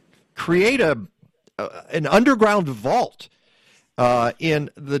create an underground vault in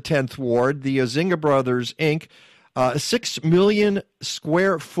the 10th Ward, the Azinga Brothers, Inc., 6 million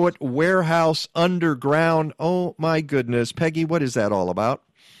square foot warehouse underground. Oh, my goodness. Peggy, what is that all about?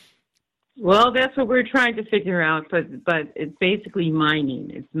 Well, that's what we're trying to figure out, but it's basically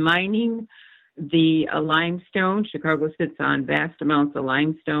mining. It's mining the limestone. Chicago sits on vast amounts of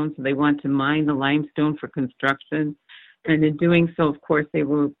limestone, so they want to mine the limestone for construction. And in doing so, of course, they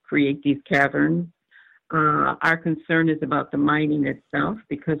will create these caverns. Our concern is about the mining itself,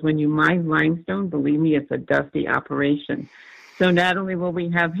 because when you mine limestone, believe me, it's a dusty operation. So not only will we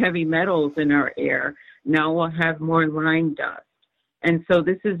have heavy metals in our air, now we'll have more lime dust. And so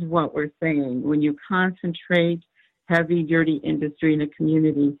this is what we're saying. When you concentrate heavy, dirty industry in a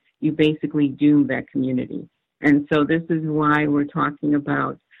community, you basically doom that community. And so this is why we're talking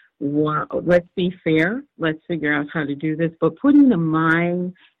about, let's be fair, let's figure out how to do this. But putting a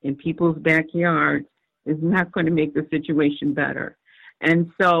mine in people's backyards is not going to make the situation better.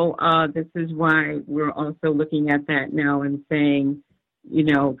 And so this is why we're also looking at that now and saying,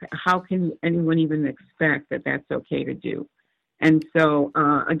 how can anyone even expect that that's okay to do? And so,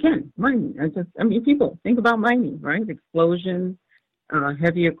 again, mining. People think about mining, right? Explosions,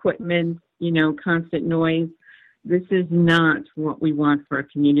 heavy equipment, constant noise. This is not what we want for a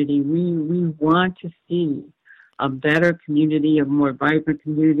community. We want to see a better community, a more vibrant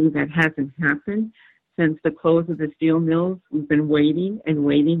community. That hasn't happened since the close of the steel mills. We've been waiting and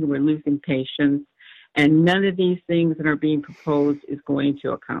waiting. We're losing patience. And none of these things that are being proposed is going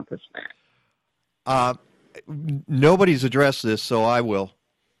to accomplish that. Nobody's addressed this, so I will.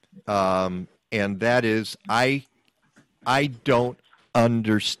 And that is, I don't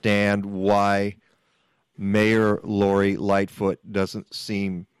understand why Mayor Lori Lightfoot doesn't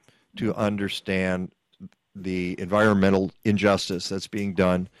seem to understand the environmental injustice that's being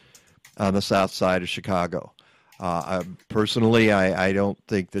done on the South Side of Chicago. Personally, I don't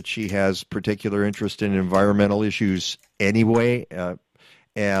think that she has particular interest in environmental issues anyway.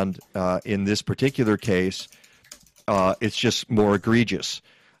 And in this particular case, it's just more egregious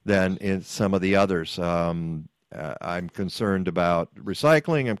than in some of the others. I'm concerned about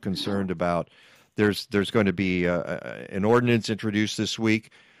recycling. I'm concerned about there's going to be an ordinance introduced this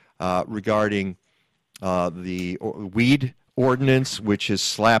week regarding the weed ordinance, which has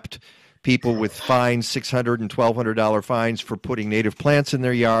slapped people with fines, $600 and $1,200 fines for putting native plants in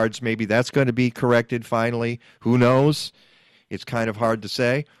their yards. Maybe that's going to be corrected finally. Who knows? It's kind of hard to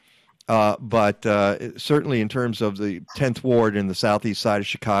say. But certainly in terms of the 10th Ward in the southeast side of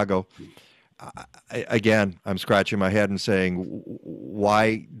Chicago, again, I'm scratching my head and saying,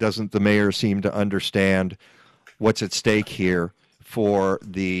 why doesn't the mayor seem to understand what's at stake here for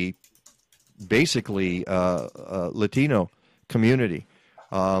the basically Latino community?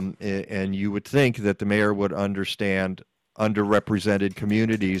 And you would think that the mayor would understand underrepresented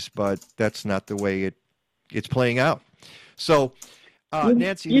communities, but that's not the way it's playing out. So,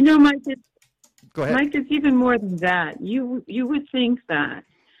 Nancy, Mike, go ahead. Mike, it's even more than that. You would think that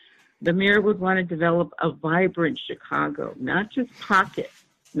the mayor would want to develop a vibrant Chicago, not just pockets,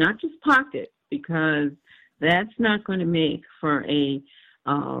 because that's not going to make for a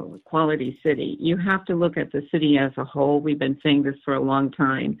quality city. You have to look at the city as a whole. We've been saying this for a long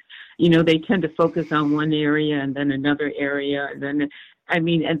time. You know, they tend to focus on one area and then another area, and then,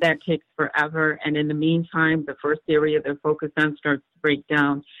 and that takes forever. And in the meantime, the first area they're focused on starts to break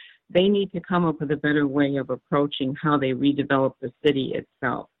down. They need to come up with a better way of approaching how they redevelop the city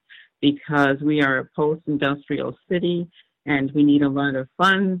itself, because we are a post-industrial city, and we need a lot of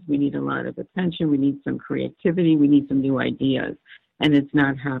funds, we need a lot of attention, we need some creativity, we need some new ideas, and it's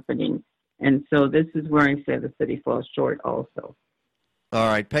not happening. And so this is where I say the city falls short also. All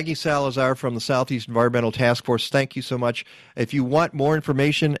right. Peggy Salazar from the Southeast Environmental Task Force, thank you so much. If you want more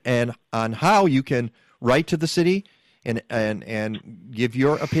information and on how you can write to the city and give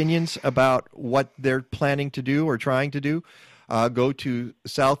your opinions about what they're planning to do or trying to do, go to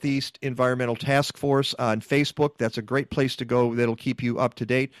Southeast Environmental Task Force on Facebook. That's a great place to go. That'll keep you up to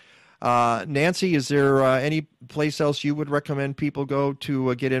date. Nancy, is there any place else you would recommend people go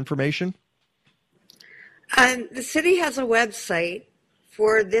to get information? The city has a website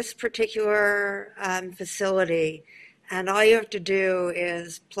for this particular facility, and all you have to do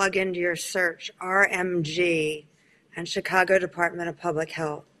is plug into your search RMG and Chicago Department of Public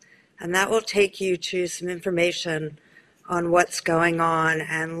Health, and that will take you to some information on what's going on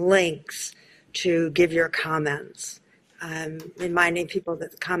and links to give your comments. Reminding people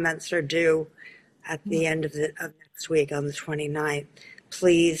that the comments are due at the end of next week on the 29th.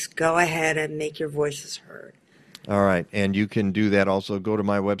 Please go ahead and make your voices heard. All right, and you can do that also. Go to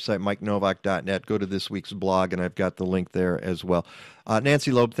my website, MikeNovak.net, go to this week's blog, and I've got the link there as well.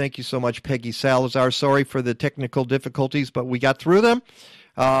 Nancy Loeb, thank you so much. Peggy Salazar, sorry for the technical difficulties, but we got through them.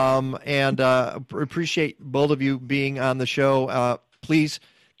 And appreciate both of you being on the show. Please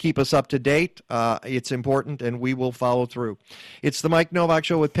keep us up to date. It's important, and we will follow through. It's the Mike Novak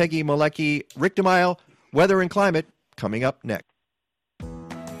Show with Peggy Malecki. Rick DeMille, Weather and Climate, coming up next.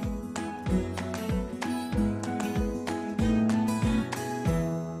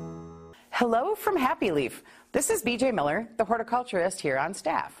 Hello from Happy Leaf. This is BJ Miller, the horticulturist here on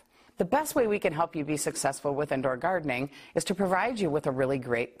staff. The best way we can help you be successful with indoor gardening is to provide you with a really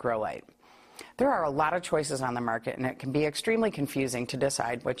great grow light. There are a lot of choices on the market, and it can be extremely confusing to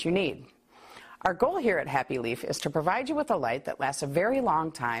decide what you need. Our goal here at Happy Leaf is to provide you with a light that lasts a very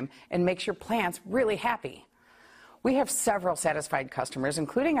long time and makes your plants really happy. We have several satisfied customers,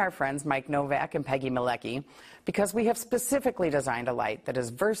 including our friends Mike Novak and Peggy Malecki, because we have specifically designed a light that is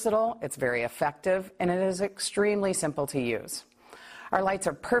versatile, it's very effective, and it is extremely simple to use. Our lights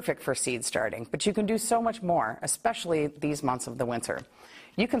are perfect for seed starting, but you can do so much more, especially these months of the winter.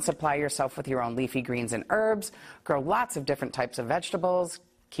 You can supply yourself with your own leafy greens and herbs, grow lots of different types of vegetables,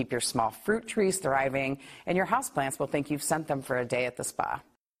 keep your small fruit trees thriving, and your houseplants will think you've sent them for a day at the spa.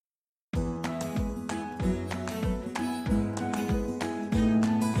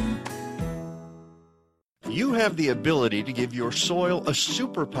 You have the ability to give your soil a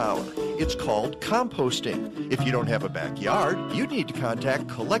superpower. It's called composting. If you don't have a backyard, you need to contact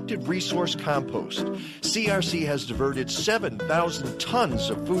Collective Resource Compost. CRC has diverted 7,000 tons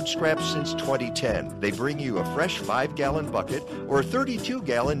of food scraps since 2010. They bring you a fresh 5-gallon bucket or a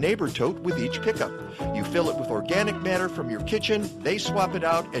 32-gallon neighbor tote with each pickup. You fill it with organic matter from your kitchen, they swap it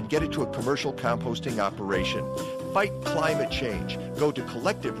out and get it to a commercial composting operation. Fight climate change. Go to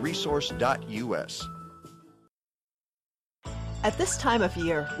collectiveresource.us. At this time of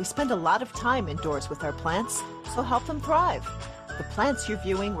year, we spend a lot of time indoors with our plants, so help them thrive. The plants you're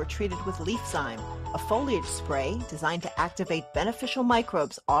viewing were treated with LeafZyme, a foliage spray designed to activate beneficial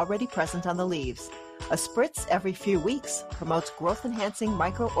microbes already present on the leaves. A spritz every few weeks promotes growth-enhancing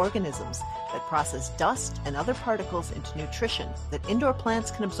microorganisms that process dust and other particles into nutrition that indoor plants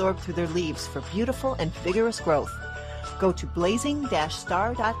can absorb through their leaves for beautiful and vigorous growth. Go to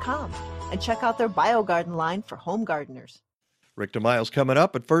blazing-star.com and check out their BioGarden line for home gardeners. Rick DeMille's coming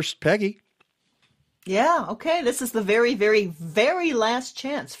up, but first, Peggy. Yeah, okay. This is the very, very, very last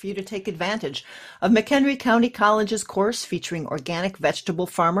chance for you to take advantage of McHenry County College's course featuring organic vegetable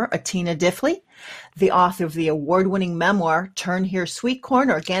farmer Atina Diffley, the author of the award-winning memoir, Turn Here Sweet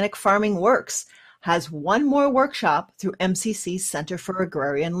Corn, Organic Farming Works, has one more workshop through MCC's Center for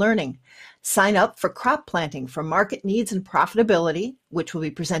Agrarian Learning. Sign up for crop planting for market needs and profitability, which will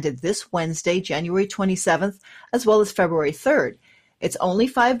be presented this Wednesday, January 27th, as well as February 3rd. It's only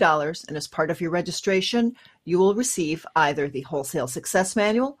 $5, and as part of your registration, you will receive either the Wholesale Success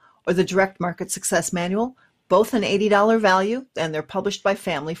Manual or the Direct Market Success Manual, both an $80 value, and they're published by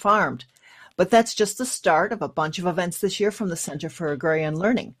Family Farmed. But that's just the start of a bunch of events this year from the Center for Agrarian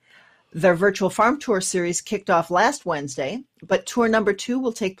Learning. Their virtual farm tour series kicked off last Wednesday, but tour number 2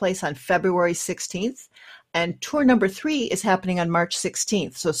 will take place on February 16th And tour number 3 is happening on March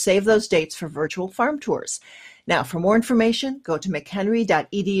 16th, so save those dates for virtual farm tours. Now, for more information, go to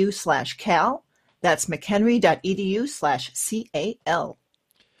mchenry.edu/cal. That's mchenry.edu/CAL.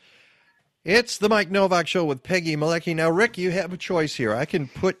 It's the Mike Novak Show with Peggy Malecki. Now, Rick, you have a choice here. I can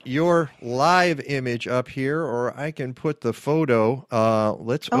put your live image up here, or I can put the photo.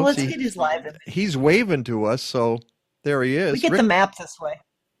 Let's get his live image. He's waving to us, so there he is. We get Rick, the map this way.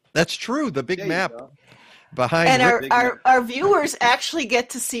 That's true, the big map behind and Rick. our viewers actually get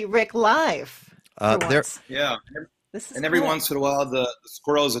to see Rick live. Yeah. And every once in a while, the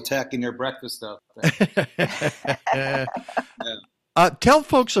squirrels attacking your breakfast stuff. Yeah. Tell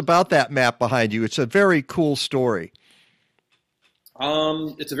folks about that map behind you. It's a very cool story.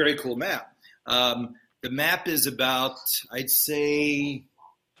 It's a very cool map. The map is about, I'd say,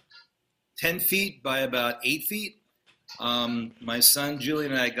 10 feet by about 8 feet. My son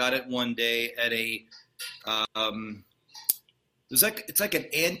Julian and I got it one day at a it's like an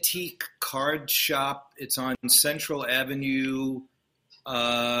antique card shop. It's on Central Avenue,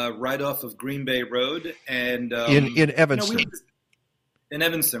 right off of Green Bay Road, and in Evanston. In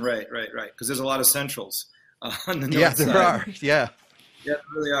Evanston, right. Because there's a lot of Centrals on the north Yeah, side. there are. Yeah, there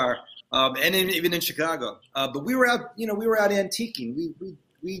really are. And even in Chicago. But we were out antiquing.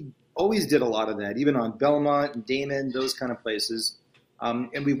 We always did a lot of that, even on Belmont and Damon, those kind of places.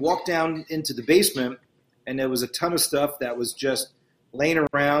 And we walked down into the basement, and there was a ton of stuff that was just laying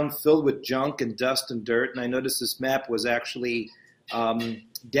around, filled with junk and dust and dirt. And I noticed this map was actually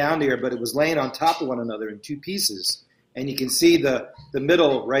down there, but it was laying on top of one another in 2 pieces. And you can see the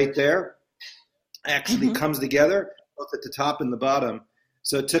middle right there actually comes together, both at the top and the bottom.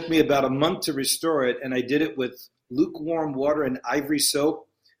 So it took me about a month to restore it, and I did it with lukewarm water and ivory soap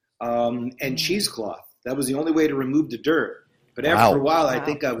and cheesecloth. That was the only way to remove the dirt. But after a while, I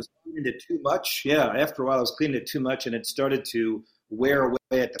think I was cleaning it too much. Yeah, after a while, I was cleaning it too much, and it started to wear away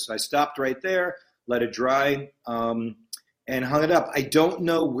at this. So I stopped right there, let it dry, and hung it up. I don't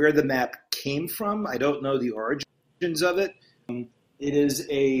know where the map came from. I don't know the origins of it. It is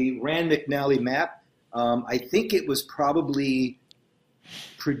a Rand McNally map. I think it was probably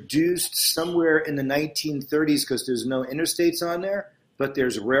produced somewhere in the 1930s because there's no interstates on there, but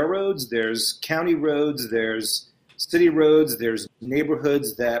there's railroads, there's county roads, there's city roads, there's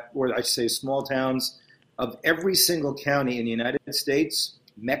neighborhoods or I should say small towns of every single county in the United States,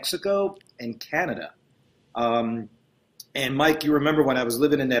 Mexico, and Canada. And Mike, you remember when I was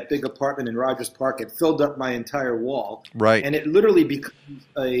living in that big apartment in Rogers Park, it filled up my entire wall. Right. And it literally becomes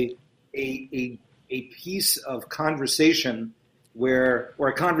a piece of conversation or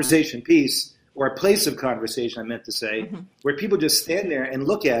a conversation piece, or a place of conversation, I meant to say, where people just stand there and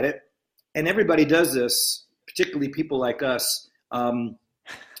look at it. And everybody does this, particularly people like us.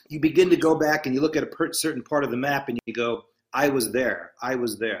 You begin to go back and you look at a certain part of the map and you go, I was there.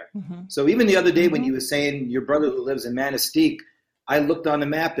 So even the other day when you were saying your brother who lives in Manistee, I looked on the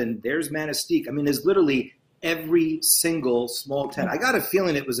map and there's Manistee. I mean, there's literally every single small town. I got a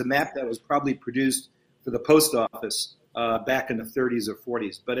feeling it was a map that was probably produced for the post office back in the 30s or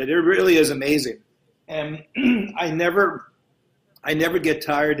 40s. But it really is amazing. And I never get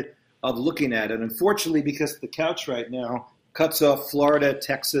tired of looking at it. Unfortunately, because the couch right now cuts off Florida,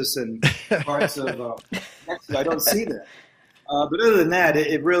 Texas, and parts of Mexico, I don't see that. But other than that,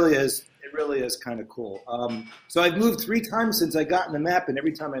 it really is kind of cool. So I've moved 3 times since I got in the map, and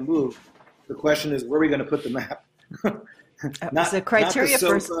every time I move, the question is, where are we going to put the map? That's the criteria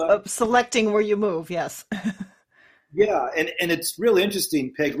for selecting where you move, yes. Yeah, and it's really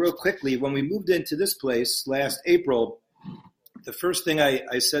interesting, Peg, real quickly. When we moved into this place last April, the first thing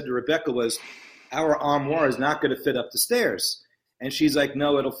I said to Rebecca was, our armoire is not going to fit up the stairs. And she's like,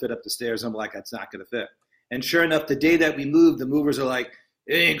 no, it'll fit up the stairs. I'm like, that's not going to fit. And sure enough, the day that we moved, the movers are like,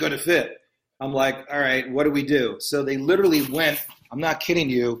 it ain't going to fit. I'm like, all right, what do we do? So they literally went, I'm not kidding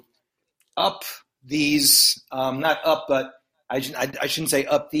you, up these, not up, but I shouldn't say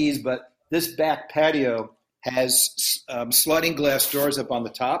up these, but this back patio has sliding glass doors up on the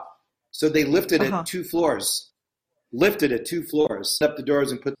top. So they lifted it 2 floors. Up the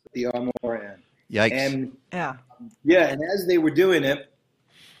doors and put the armoire in. Yikes. And and as they were doing it,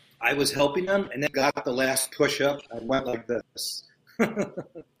 I was helping them, and then got the last push up. I went like this. And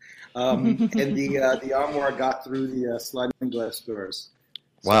the armoire got through the sliding glass doors.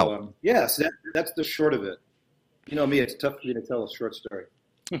 Wow. So, so that's the short of it. You know me, it's tough for me to tell a short story.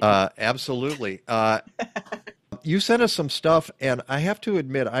 Absolutely. You sent us some stuff, and I have to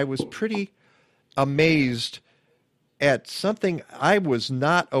admit, I was pretty amazed at something I was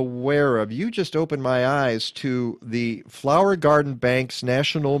not aware of. You just opened my eyes to the Flower Garden Banks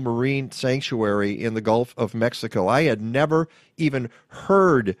National Marine Sanctuary in the Gulf of Mexico. I had never even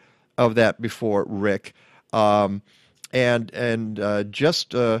heard of that before, Rick. And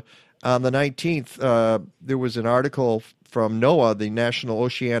just on the 19th, there was an article from NOAA, the National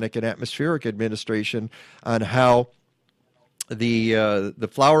Oceanic and Atmospheric Administration, on how the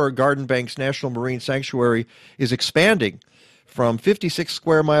Flower Garden Banks National Marine Sanctuary is expanding from 56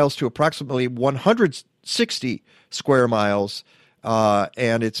 square miles to approximately 160 square miles,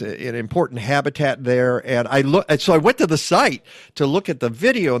 and it's an important habitat there. And so I went to the site to look at the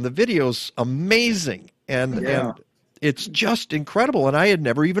video, and the video's amazing, and it's just incredible. And I had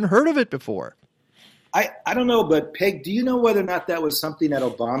never even heard of it before. I don't know, but Peg, do you know whether or not that was something that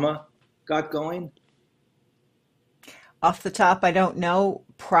Obama got going? Off the top, I don't know.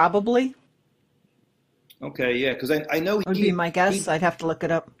 Probably. Okay, yeah, because I know would be my guess. I'd have to look it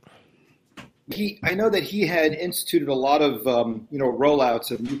up. I know that he had instituted a lot of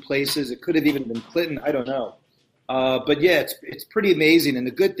rollouts of new places. It could have even been Clinton. I don't know, but yeah, it's pretty amazing. And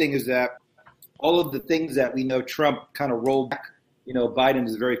the good thing is that all of the things that we know Trump kind of rolled back, Biden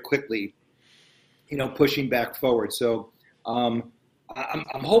is very quickly, pushing back forward. So I'm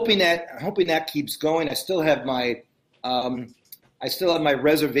hoping that keeps going. I still have my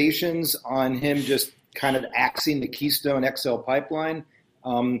reservations on him just kind of axing the Keystone XL pipeline.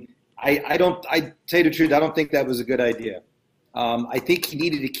 I tell you the truth, I don't think that was a good idea. I think he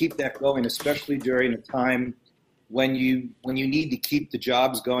needed to keep that going, especially during a time when you need to keep the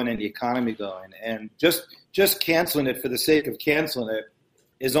jobs going and the economy going. And just canceling it for the sake of canceling it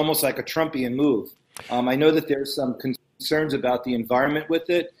is almost like a Trumpian move. I know that there's some concerns about the environment with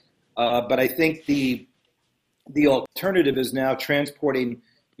it, but I think the alternative is now transporting,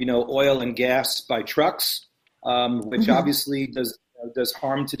 oil and gas by trucks, which obviously does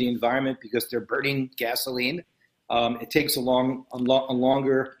harm to the environment because they're burning gasoline. It takes a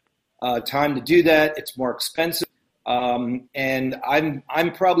longer time to do that. It's more expensive, and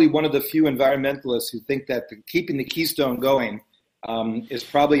I'm probably one of the few environmentalists who think that keeping the Keystone going is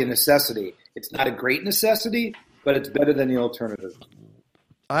probably a necessity. It's not a great necessity, but it's better than the alternative.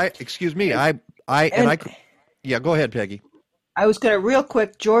 Yeah, go ahead, Peggy. I was going to real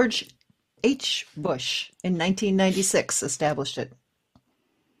quick. George H. Bush in 1996 established it.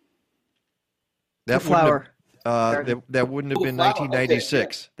 That wouldn't have been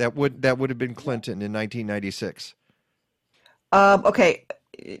 1996. Okay, yeah. That would have been Clinton in 1996. Okay.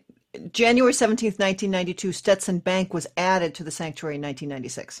 January 17th, 1992, Stetson Bank was added to the sanctuary in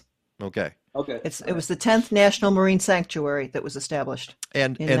 1996. Okay. It was the 10th National Marine Sanctuary that was established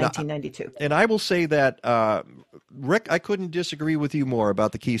in 1992. And I will say that, Rick, I couldn't disagree with you more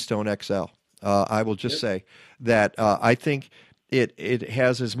about the Keystone XL. I will just say that I think it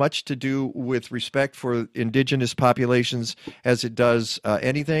has as much to do with respect for indigenous populations as it does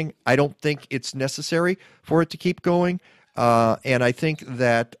anything. I don't think it's necessary for it to keep going. And I think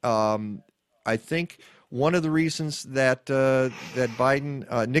that one of the reasons that Biden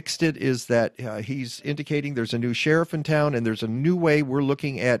nixed it is that he's indicating there's a new sheriff in town and there's a new way we're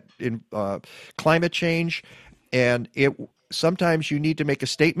looking at climate change, and sometimes you need to make a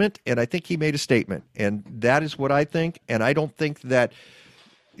statement, and I think he made a statement, and that is what I think. And I don't think that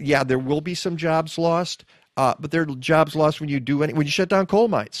there will be some jobs lost. But there are jobs lost when you shut down coal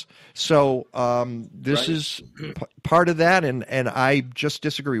mines. So this is part of that, and I just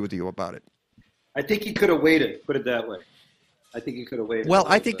disagree with you about it. I think he could have waited, put it that way. I think he could have waited. Well,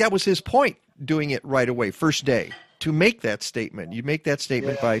 I think that was his point, doing it right away, first day, to make that statement. You make that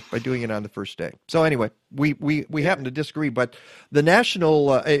statement by doing it on the first day. So anyway, we happen to disagree. But the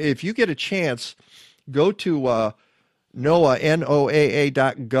national, if you get a chance, go to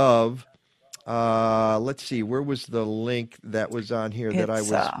NOAA.gov. Let's see, where was the link that was on here that I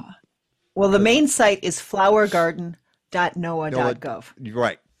was... well, the main site is flowergarden.noaa.gov.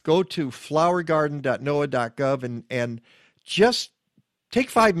 Right. Go to flowergarden.noaa.gov and just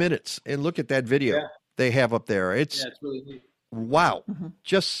take 5 minutes and look at that video they have up there. It's really neat. Wow.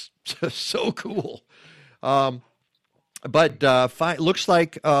 Just so cool. But looks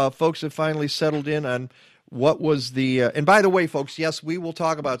like folks have finally settled in on what was the... and by the way, folks, yes, we will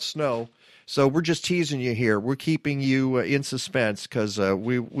talk about snow. So we're just teasing you here. We're keeping you in suspense because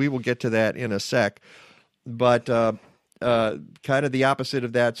we will get to that in a sec. But kind of the opposite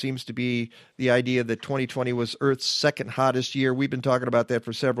of that seems to be the idea that 2020 was Earth's second hottest year. We've been talking about that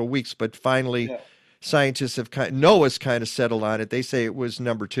for several weeks, but finally scientists have NOAA's kind of settled on it. They say it was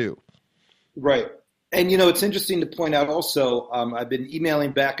number 2. Right. And, you know, it's interesting to point out also, I've been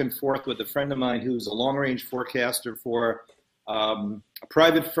emailing back and forth with a friend of mine who's a long-range forecaster for a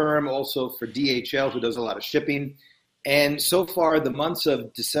private firm, also for DHL, who does a lot of shipping. And so far, the months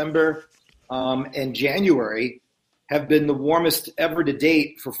of December and January have been the warmest ever to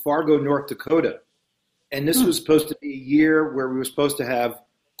date for Fargo, North Dakota. And this was supposed to be a year where we were supposed to have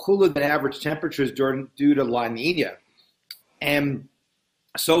cooler than average temperatures due to La Nina. And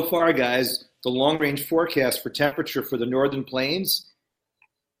so far, guys, the long-range forecast for temperature for the northern plains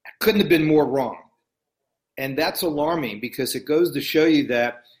couldn't have been more wrong. And that's alarming because it goes to show you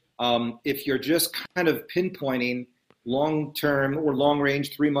that if you're just kind of pinpointing long-term or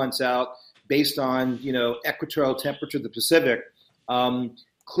long-range 3 months out based on, you know, equatorial temperature of the Pacific,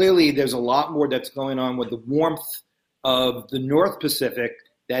 clearly there's a lot more that's going on with the warmth of the North Pacific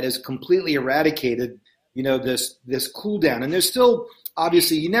that has completely eradicated, you know, this cool down. And there's still,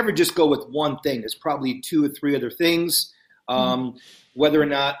 obviously, you never just go with one thing. There's probably 2 or 3 other things. Whether or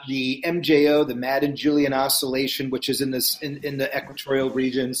not the MJO, the Madden-Julian Oscillation, which is in the equatorial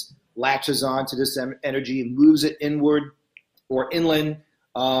regions, latches on to this energy and moves it inward or inland.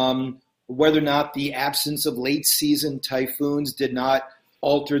 Whether or not the absence of late-season typhoons did not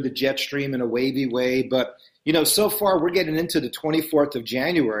alter the jet stream in a wavy way. But, you know, so far we're getting into the 24th of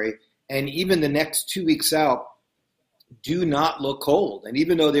January, and even the next 2 weeks out do not look cold. And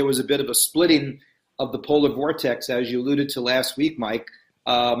even though there was a bit of a splitting of the polar vortex, as you alluded to last week, Mike,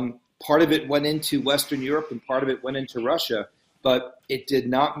 part of it went into Western Europe and part of it went into Russia, but it did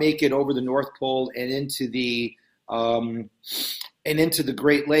not make it over the North Pole and into the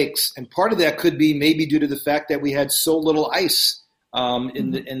Great Lakes. And part of that could be maybe due to the fact that we had so little ice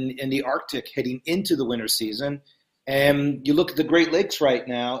in the Arctic heading into the winter season. And you look at the Great Lakes right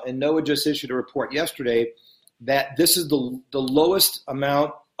now, and NOAA just issued a report yesterday that this is the lowest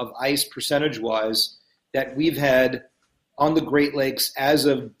amount of ice percentage-wise that we've had on the Great Lakes as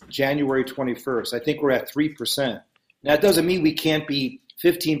of January 21st. I think we're at 3%. Now, it doesn't mean we can't be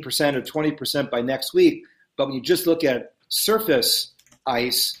 15% or 20% by next week, but when you just look at surface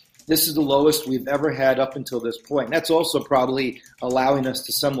ice, this is the lowest we've ever had up until this point. And that's also probably allowing us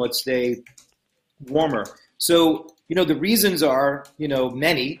to somewhat stay warmer. So, you know, the reasons are, you know,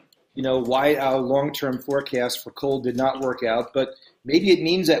 many, you know, why our long-term forecast for cold did not work out, but maybe it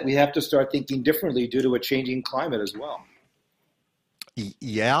means that we have to start thinking differently due to a changing climate as well.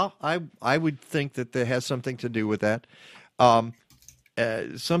 Yeah, I would think that there has something to do with that.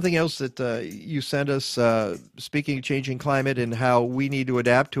 Something else that you sent us, speaking of changing climate and how we need to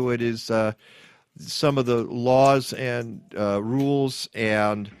adapt to it, is some of the laws and rules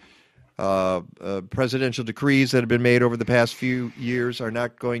and presidential decrees that have been made over the past few years are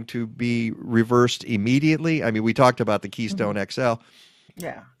not going to be reversed immediately. I mean, we talked about the Keystone XL.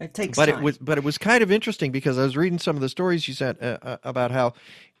 Yeah, it takes time. It was kind of interesting because I was reading some of the stories you sent about how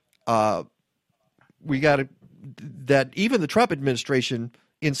that even the Trump administration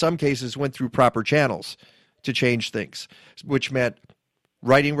in some cases went through proper channels to change things, which meant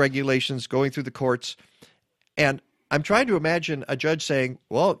writing regulations, going through the courts. And I'm trying to imagine a judge saying,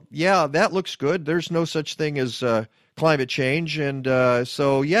 well, yeah, that looks good. There's no such thing as climate change. And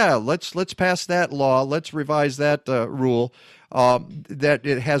so, yeah, let's pass that law. Let's revise that rule. That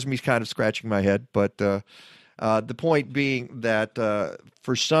it has me kind of scratching my head. But the point being that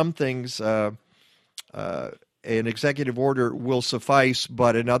for some things, an executive order will suffice,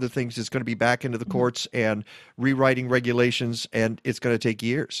 but in other things, it's going to be back into the courts and rewriting regulations, and it's going to take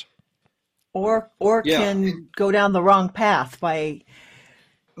years. Or can go down the wrong path by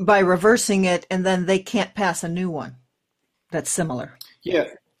reversing it, and then they can't pass a new one that's similar. Yeah,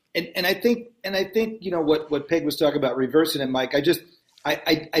 and I think you know what Peg was talking about, reversing it, Mike. I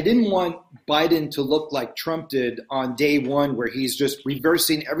didn't want Biden to look like Trump did on day one, where he's just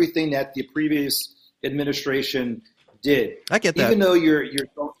reversing everything that the previous administration did. I get that. Even though you're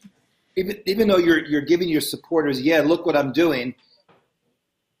giving your supporters, yeah, look what I'm doing.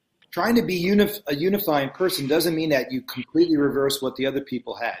 Trying to be a unifying person doesn't mean that you completely reverse what the other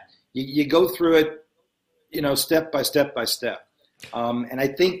people had. You go through it, you know, step by step by step. And I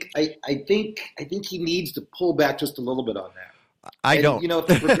think he needs to pull back just a little bit on that. I don't. You know, if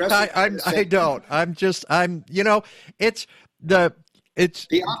the progressive I don't. You know, it's the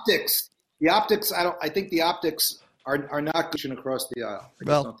optics. The optics. I think the optics are not pushing across the aisle. I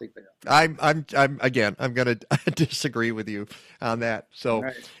just don't think they are. I'm going to disagree with you on that. So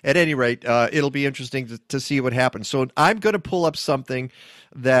right. At any rate, it'll be interesting to see what happens. So I'm going to pull up something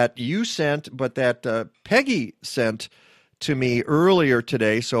that you sent, but that Peggy sent to me earlier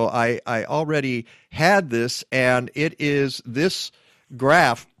today. So I already had this, and it is this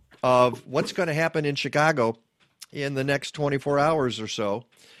graph of what's going to happen in Chicago in the next 24 hours or so.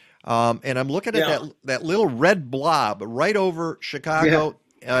 And I'm looking at that little red blob right over Chicago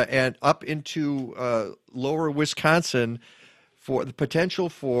and up into lower Wisconsin for the potential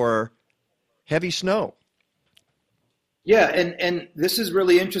for heavy snow. Yeah, and this is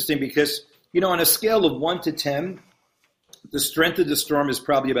really interesting because, on a scale of 1 to 10, the strength of the storm is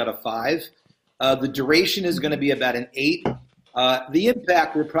probably about a 5. The duration is going to be about an 8. The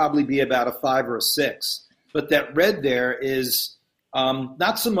impact will probably be about a 5 or a 6. But that red there is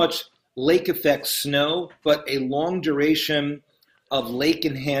not so much lake effect snow, but a long duration of lake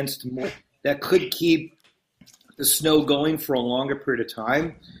enhanced moisture that could keep the snow going for a longer period of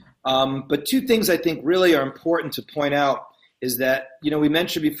time. But two things I think really are important to point out is that, we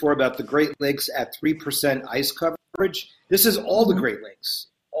mentioned before about the Great Lakes at 3% ice coverage. This is all the Great Lakes,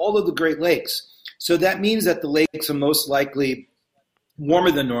 all of the Great Lakes. So that means that the lakes are most likely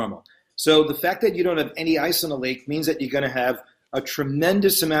warmer than normal. So the fact that you don't have any ice on the lake means that you're going to have a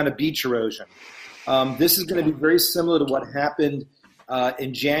tremendous amount of beach erosion. This is going to be very similar to what happened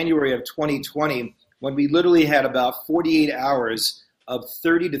in January of 2020 when we literally had about 48 hours of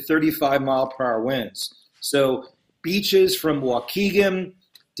 30 to 35 mile per hour winds. So beaches from Waukegan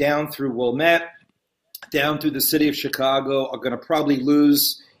down through Wilmette, down through the city of Chicago are going to probably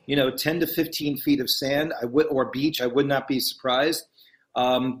lose, 10 to 15 feet of sand or beach. I would not be surprised.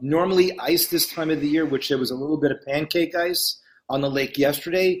 Normally ice this time of the year, which there was a little bit of pancake ice on the lake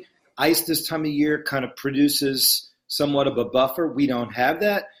yesterday, ice this time of year kind of produces somewhat of a buffer. We don't have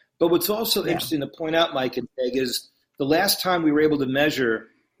that. But what's also interesting to point out, Mike and Peg, is the last time we were able to measure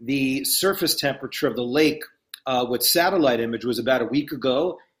the surface temperature of the lake with satellite image was about a week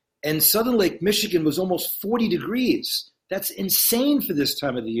ago. And Southern Lake Michigan was almost 40 degrees. That's insane for this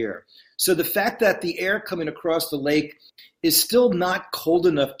time of the year. So the fact that the air coming across the lake is still not cold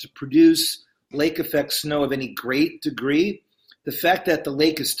enough to produce lake effect snow of any great degree, the fact that the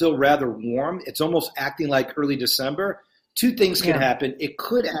lake is still rather warm, it's almost acting like early December, two things can happen. It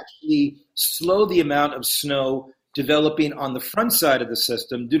could actually slow the amount of snow developing on the front side of the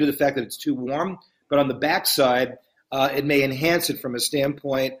system due to the fact that it's too warm, but on the back side, it may enhance it from a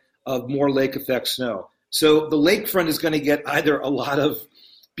standpoint of more lake effect snow. So the lakefront is going to get either a lot of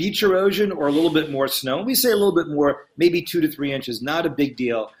beach erosion or a little bit more snow. We say a little bit more, maybe 2 to 3 inches, not a big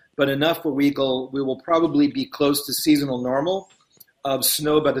deal, but enough where we will probably be close to seasonal normal of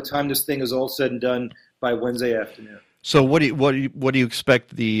snow by the time this thing is all said and done by Wednesday afternoon. So what do you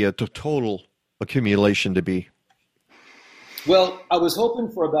expect the total accumulation to be? Well, I was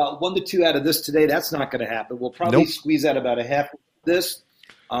hoping for about 1 to 2 out of this today. That's not going to happen. We'll probably squeeze out about a half of this.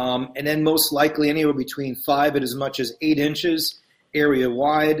 And then most likely anywhere between 5 and as much as 8 inches area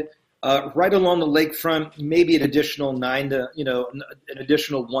wide. Right along the lakefront, maybe an additional 9 to, an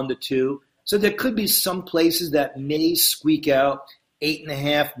additional 1 to 2. So there could be some places that may squeak out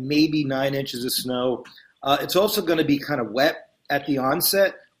 8.5, maybe 9 inches of snow. It's also going to be kind of wet at the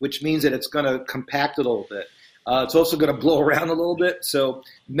onset, which means that it's going to compact a little bit. It's also going to blow around a little bit. So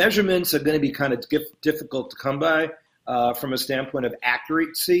measurements are going to be kind of difficult to come by from a standpoint of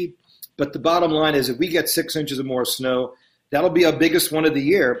accuracy. But the bottom line is if we get 6 inches or more snow, that'll be our biggest one of the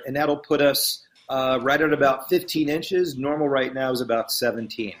year, and that'll put us right at about 15 inches. Normal right now is about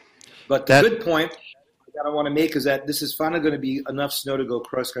 17. But the good point that I want to make is that this is finally going to be enough snow to go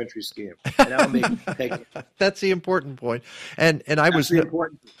cross-country skiing. And that'll make That's the important point. And I was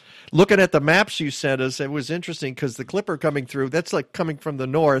looking at the maps you sent us. It was interesting because the Clipper coming through, that's like coming from the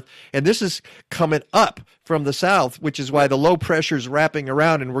north, and this is coming up from the south, which is why the low pressure is wrapping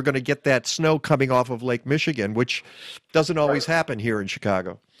around, and we're going to get that snow coming off of Lake Michigan, which doesn't always happen here in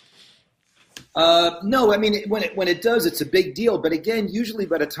Chicago. No, I mean, when it does, it's a big deal. But again, usually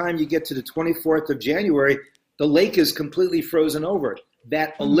by the time you get to the 24th of January, the lake is completely frozen over.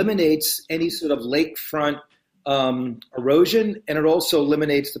 That eliminates any sort of lakefront erosion, and it also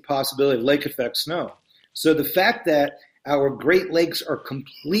eliminates the possibility of lake effect snow. So the fact that our Great Lakes are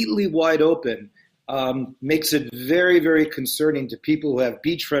completely wide open makes it very, very concerning to people who have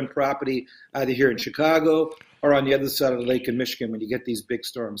beachfront property either here in Chicago or on the other side of the lake in Michigan when you get these big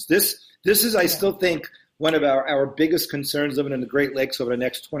storms. This is, I still think, one of our biggest concerns living in the Great Lakes over the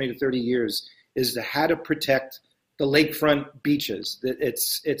next 20 to 30 years is how to protect the lakefront beaches.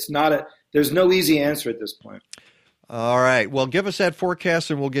 There's no easy answer at this point. All right. Well, give us that forecast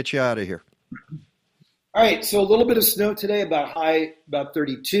and we'll get you out of here. All right. So a little bit of snow today, about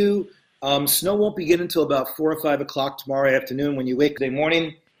 32. Snow won't begin until about 4 or 5 o'clock tomorrow afternoon when you wake today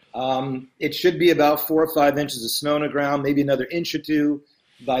morning. It should be about 4 or 5 inches of snow on the ground, maybe another inch or two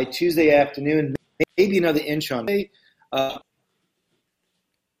by Tuesday afternoon, maybe another inch on Monday.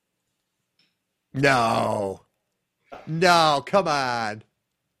 No, come on.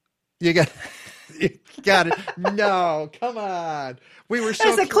 You got it. No, come on. We were so.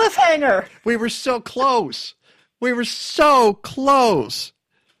 It's a cliffhanger. We were so close.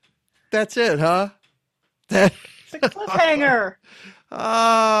 That's it, huh? It's a cliffhanger.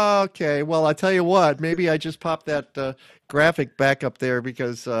 Okay. Well, I tell you what. Maybe I just popped that graphic back up there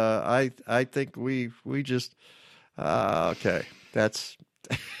because I think we just. Okay. That's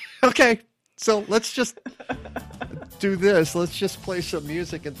okay. So let's just do this. Let's just play some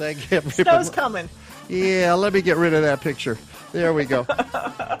music and thank everybody. Snow's coming. Yeah, let me get rid of that picture. There we go.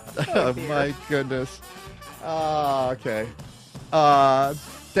 Oh, my goodness. Okay.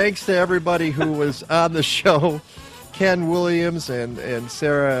 Thanks to everybody who was on the show. Ken Williams and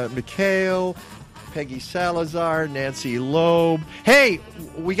Sarah McHale, Peggy Salazar, Nancy Loeb. Hey,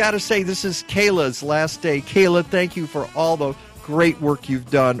 we got to say this is Kayla's last day. Kayla, thank you for all the great work you've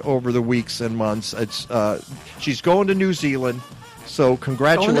done over the weeks and months. It's she's going to New Zealand, so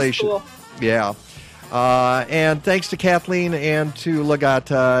congratulations. Going to school. Yeah. And thanks to Kathleen and to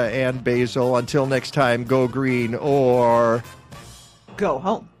Legata and Basil. Until next time, go green or go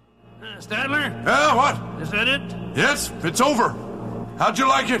home. Statler? Yeah, what? Is that it? Yes, it's over. How'd you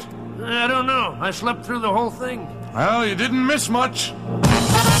like it? I don't know. I slept through the whole thing. Well, you didn't miss much.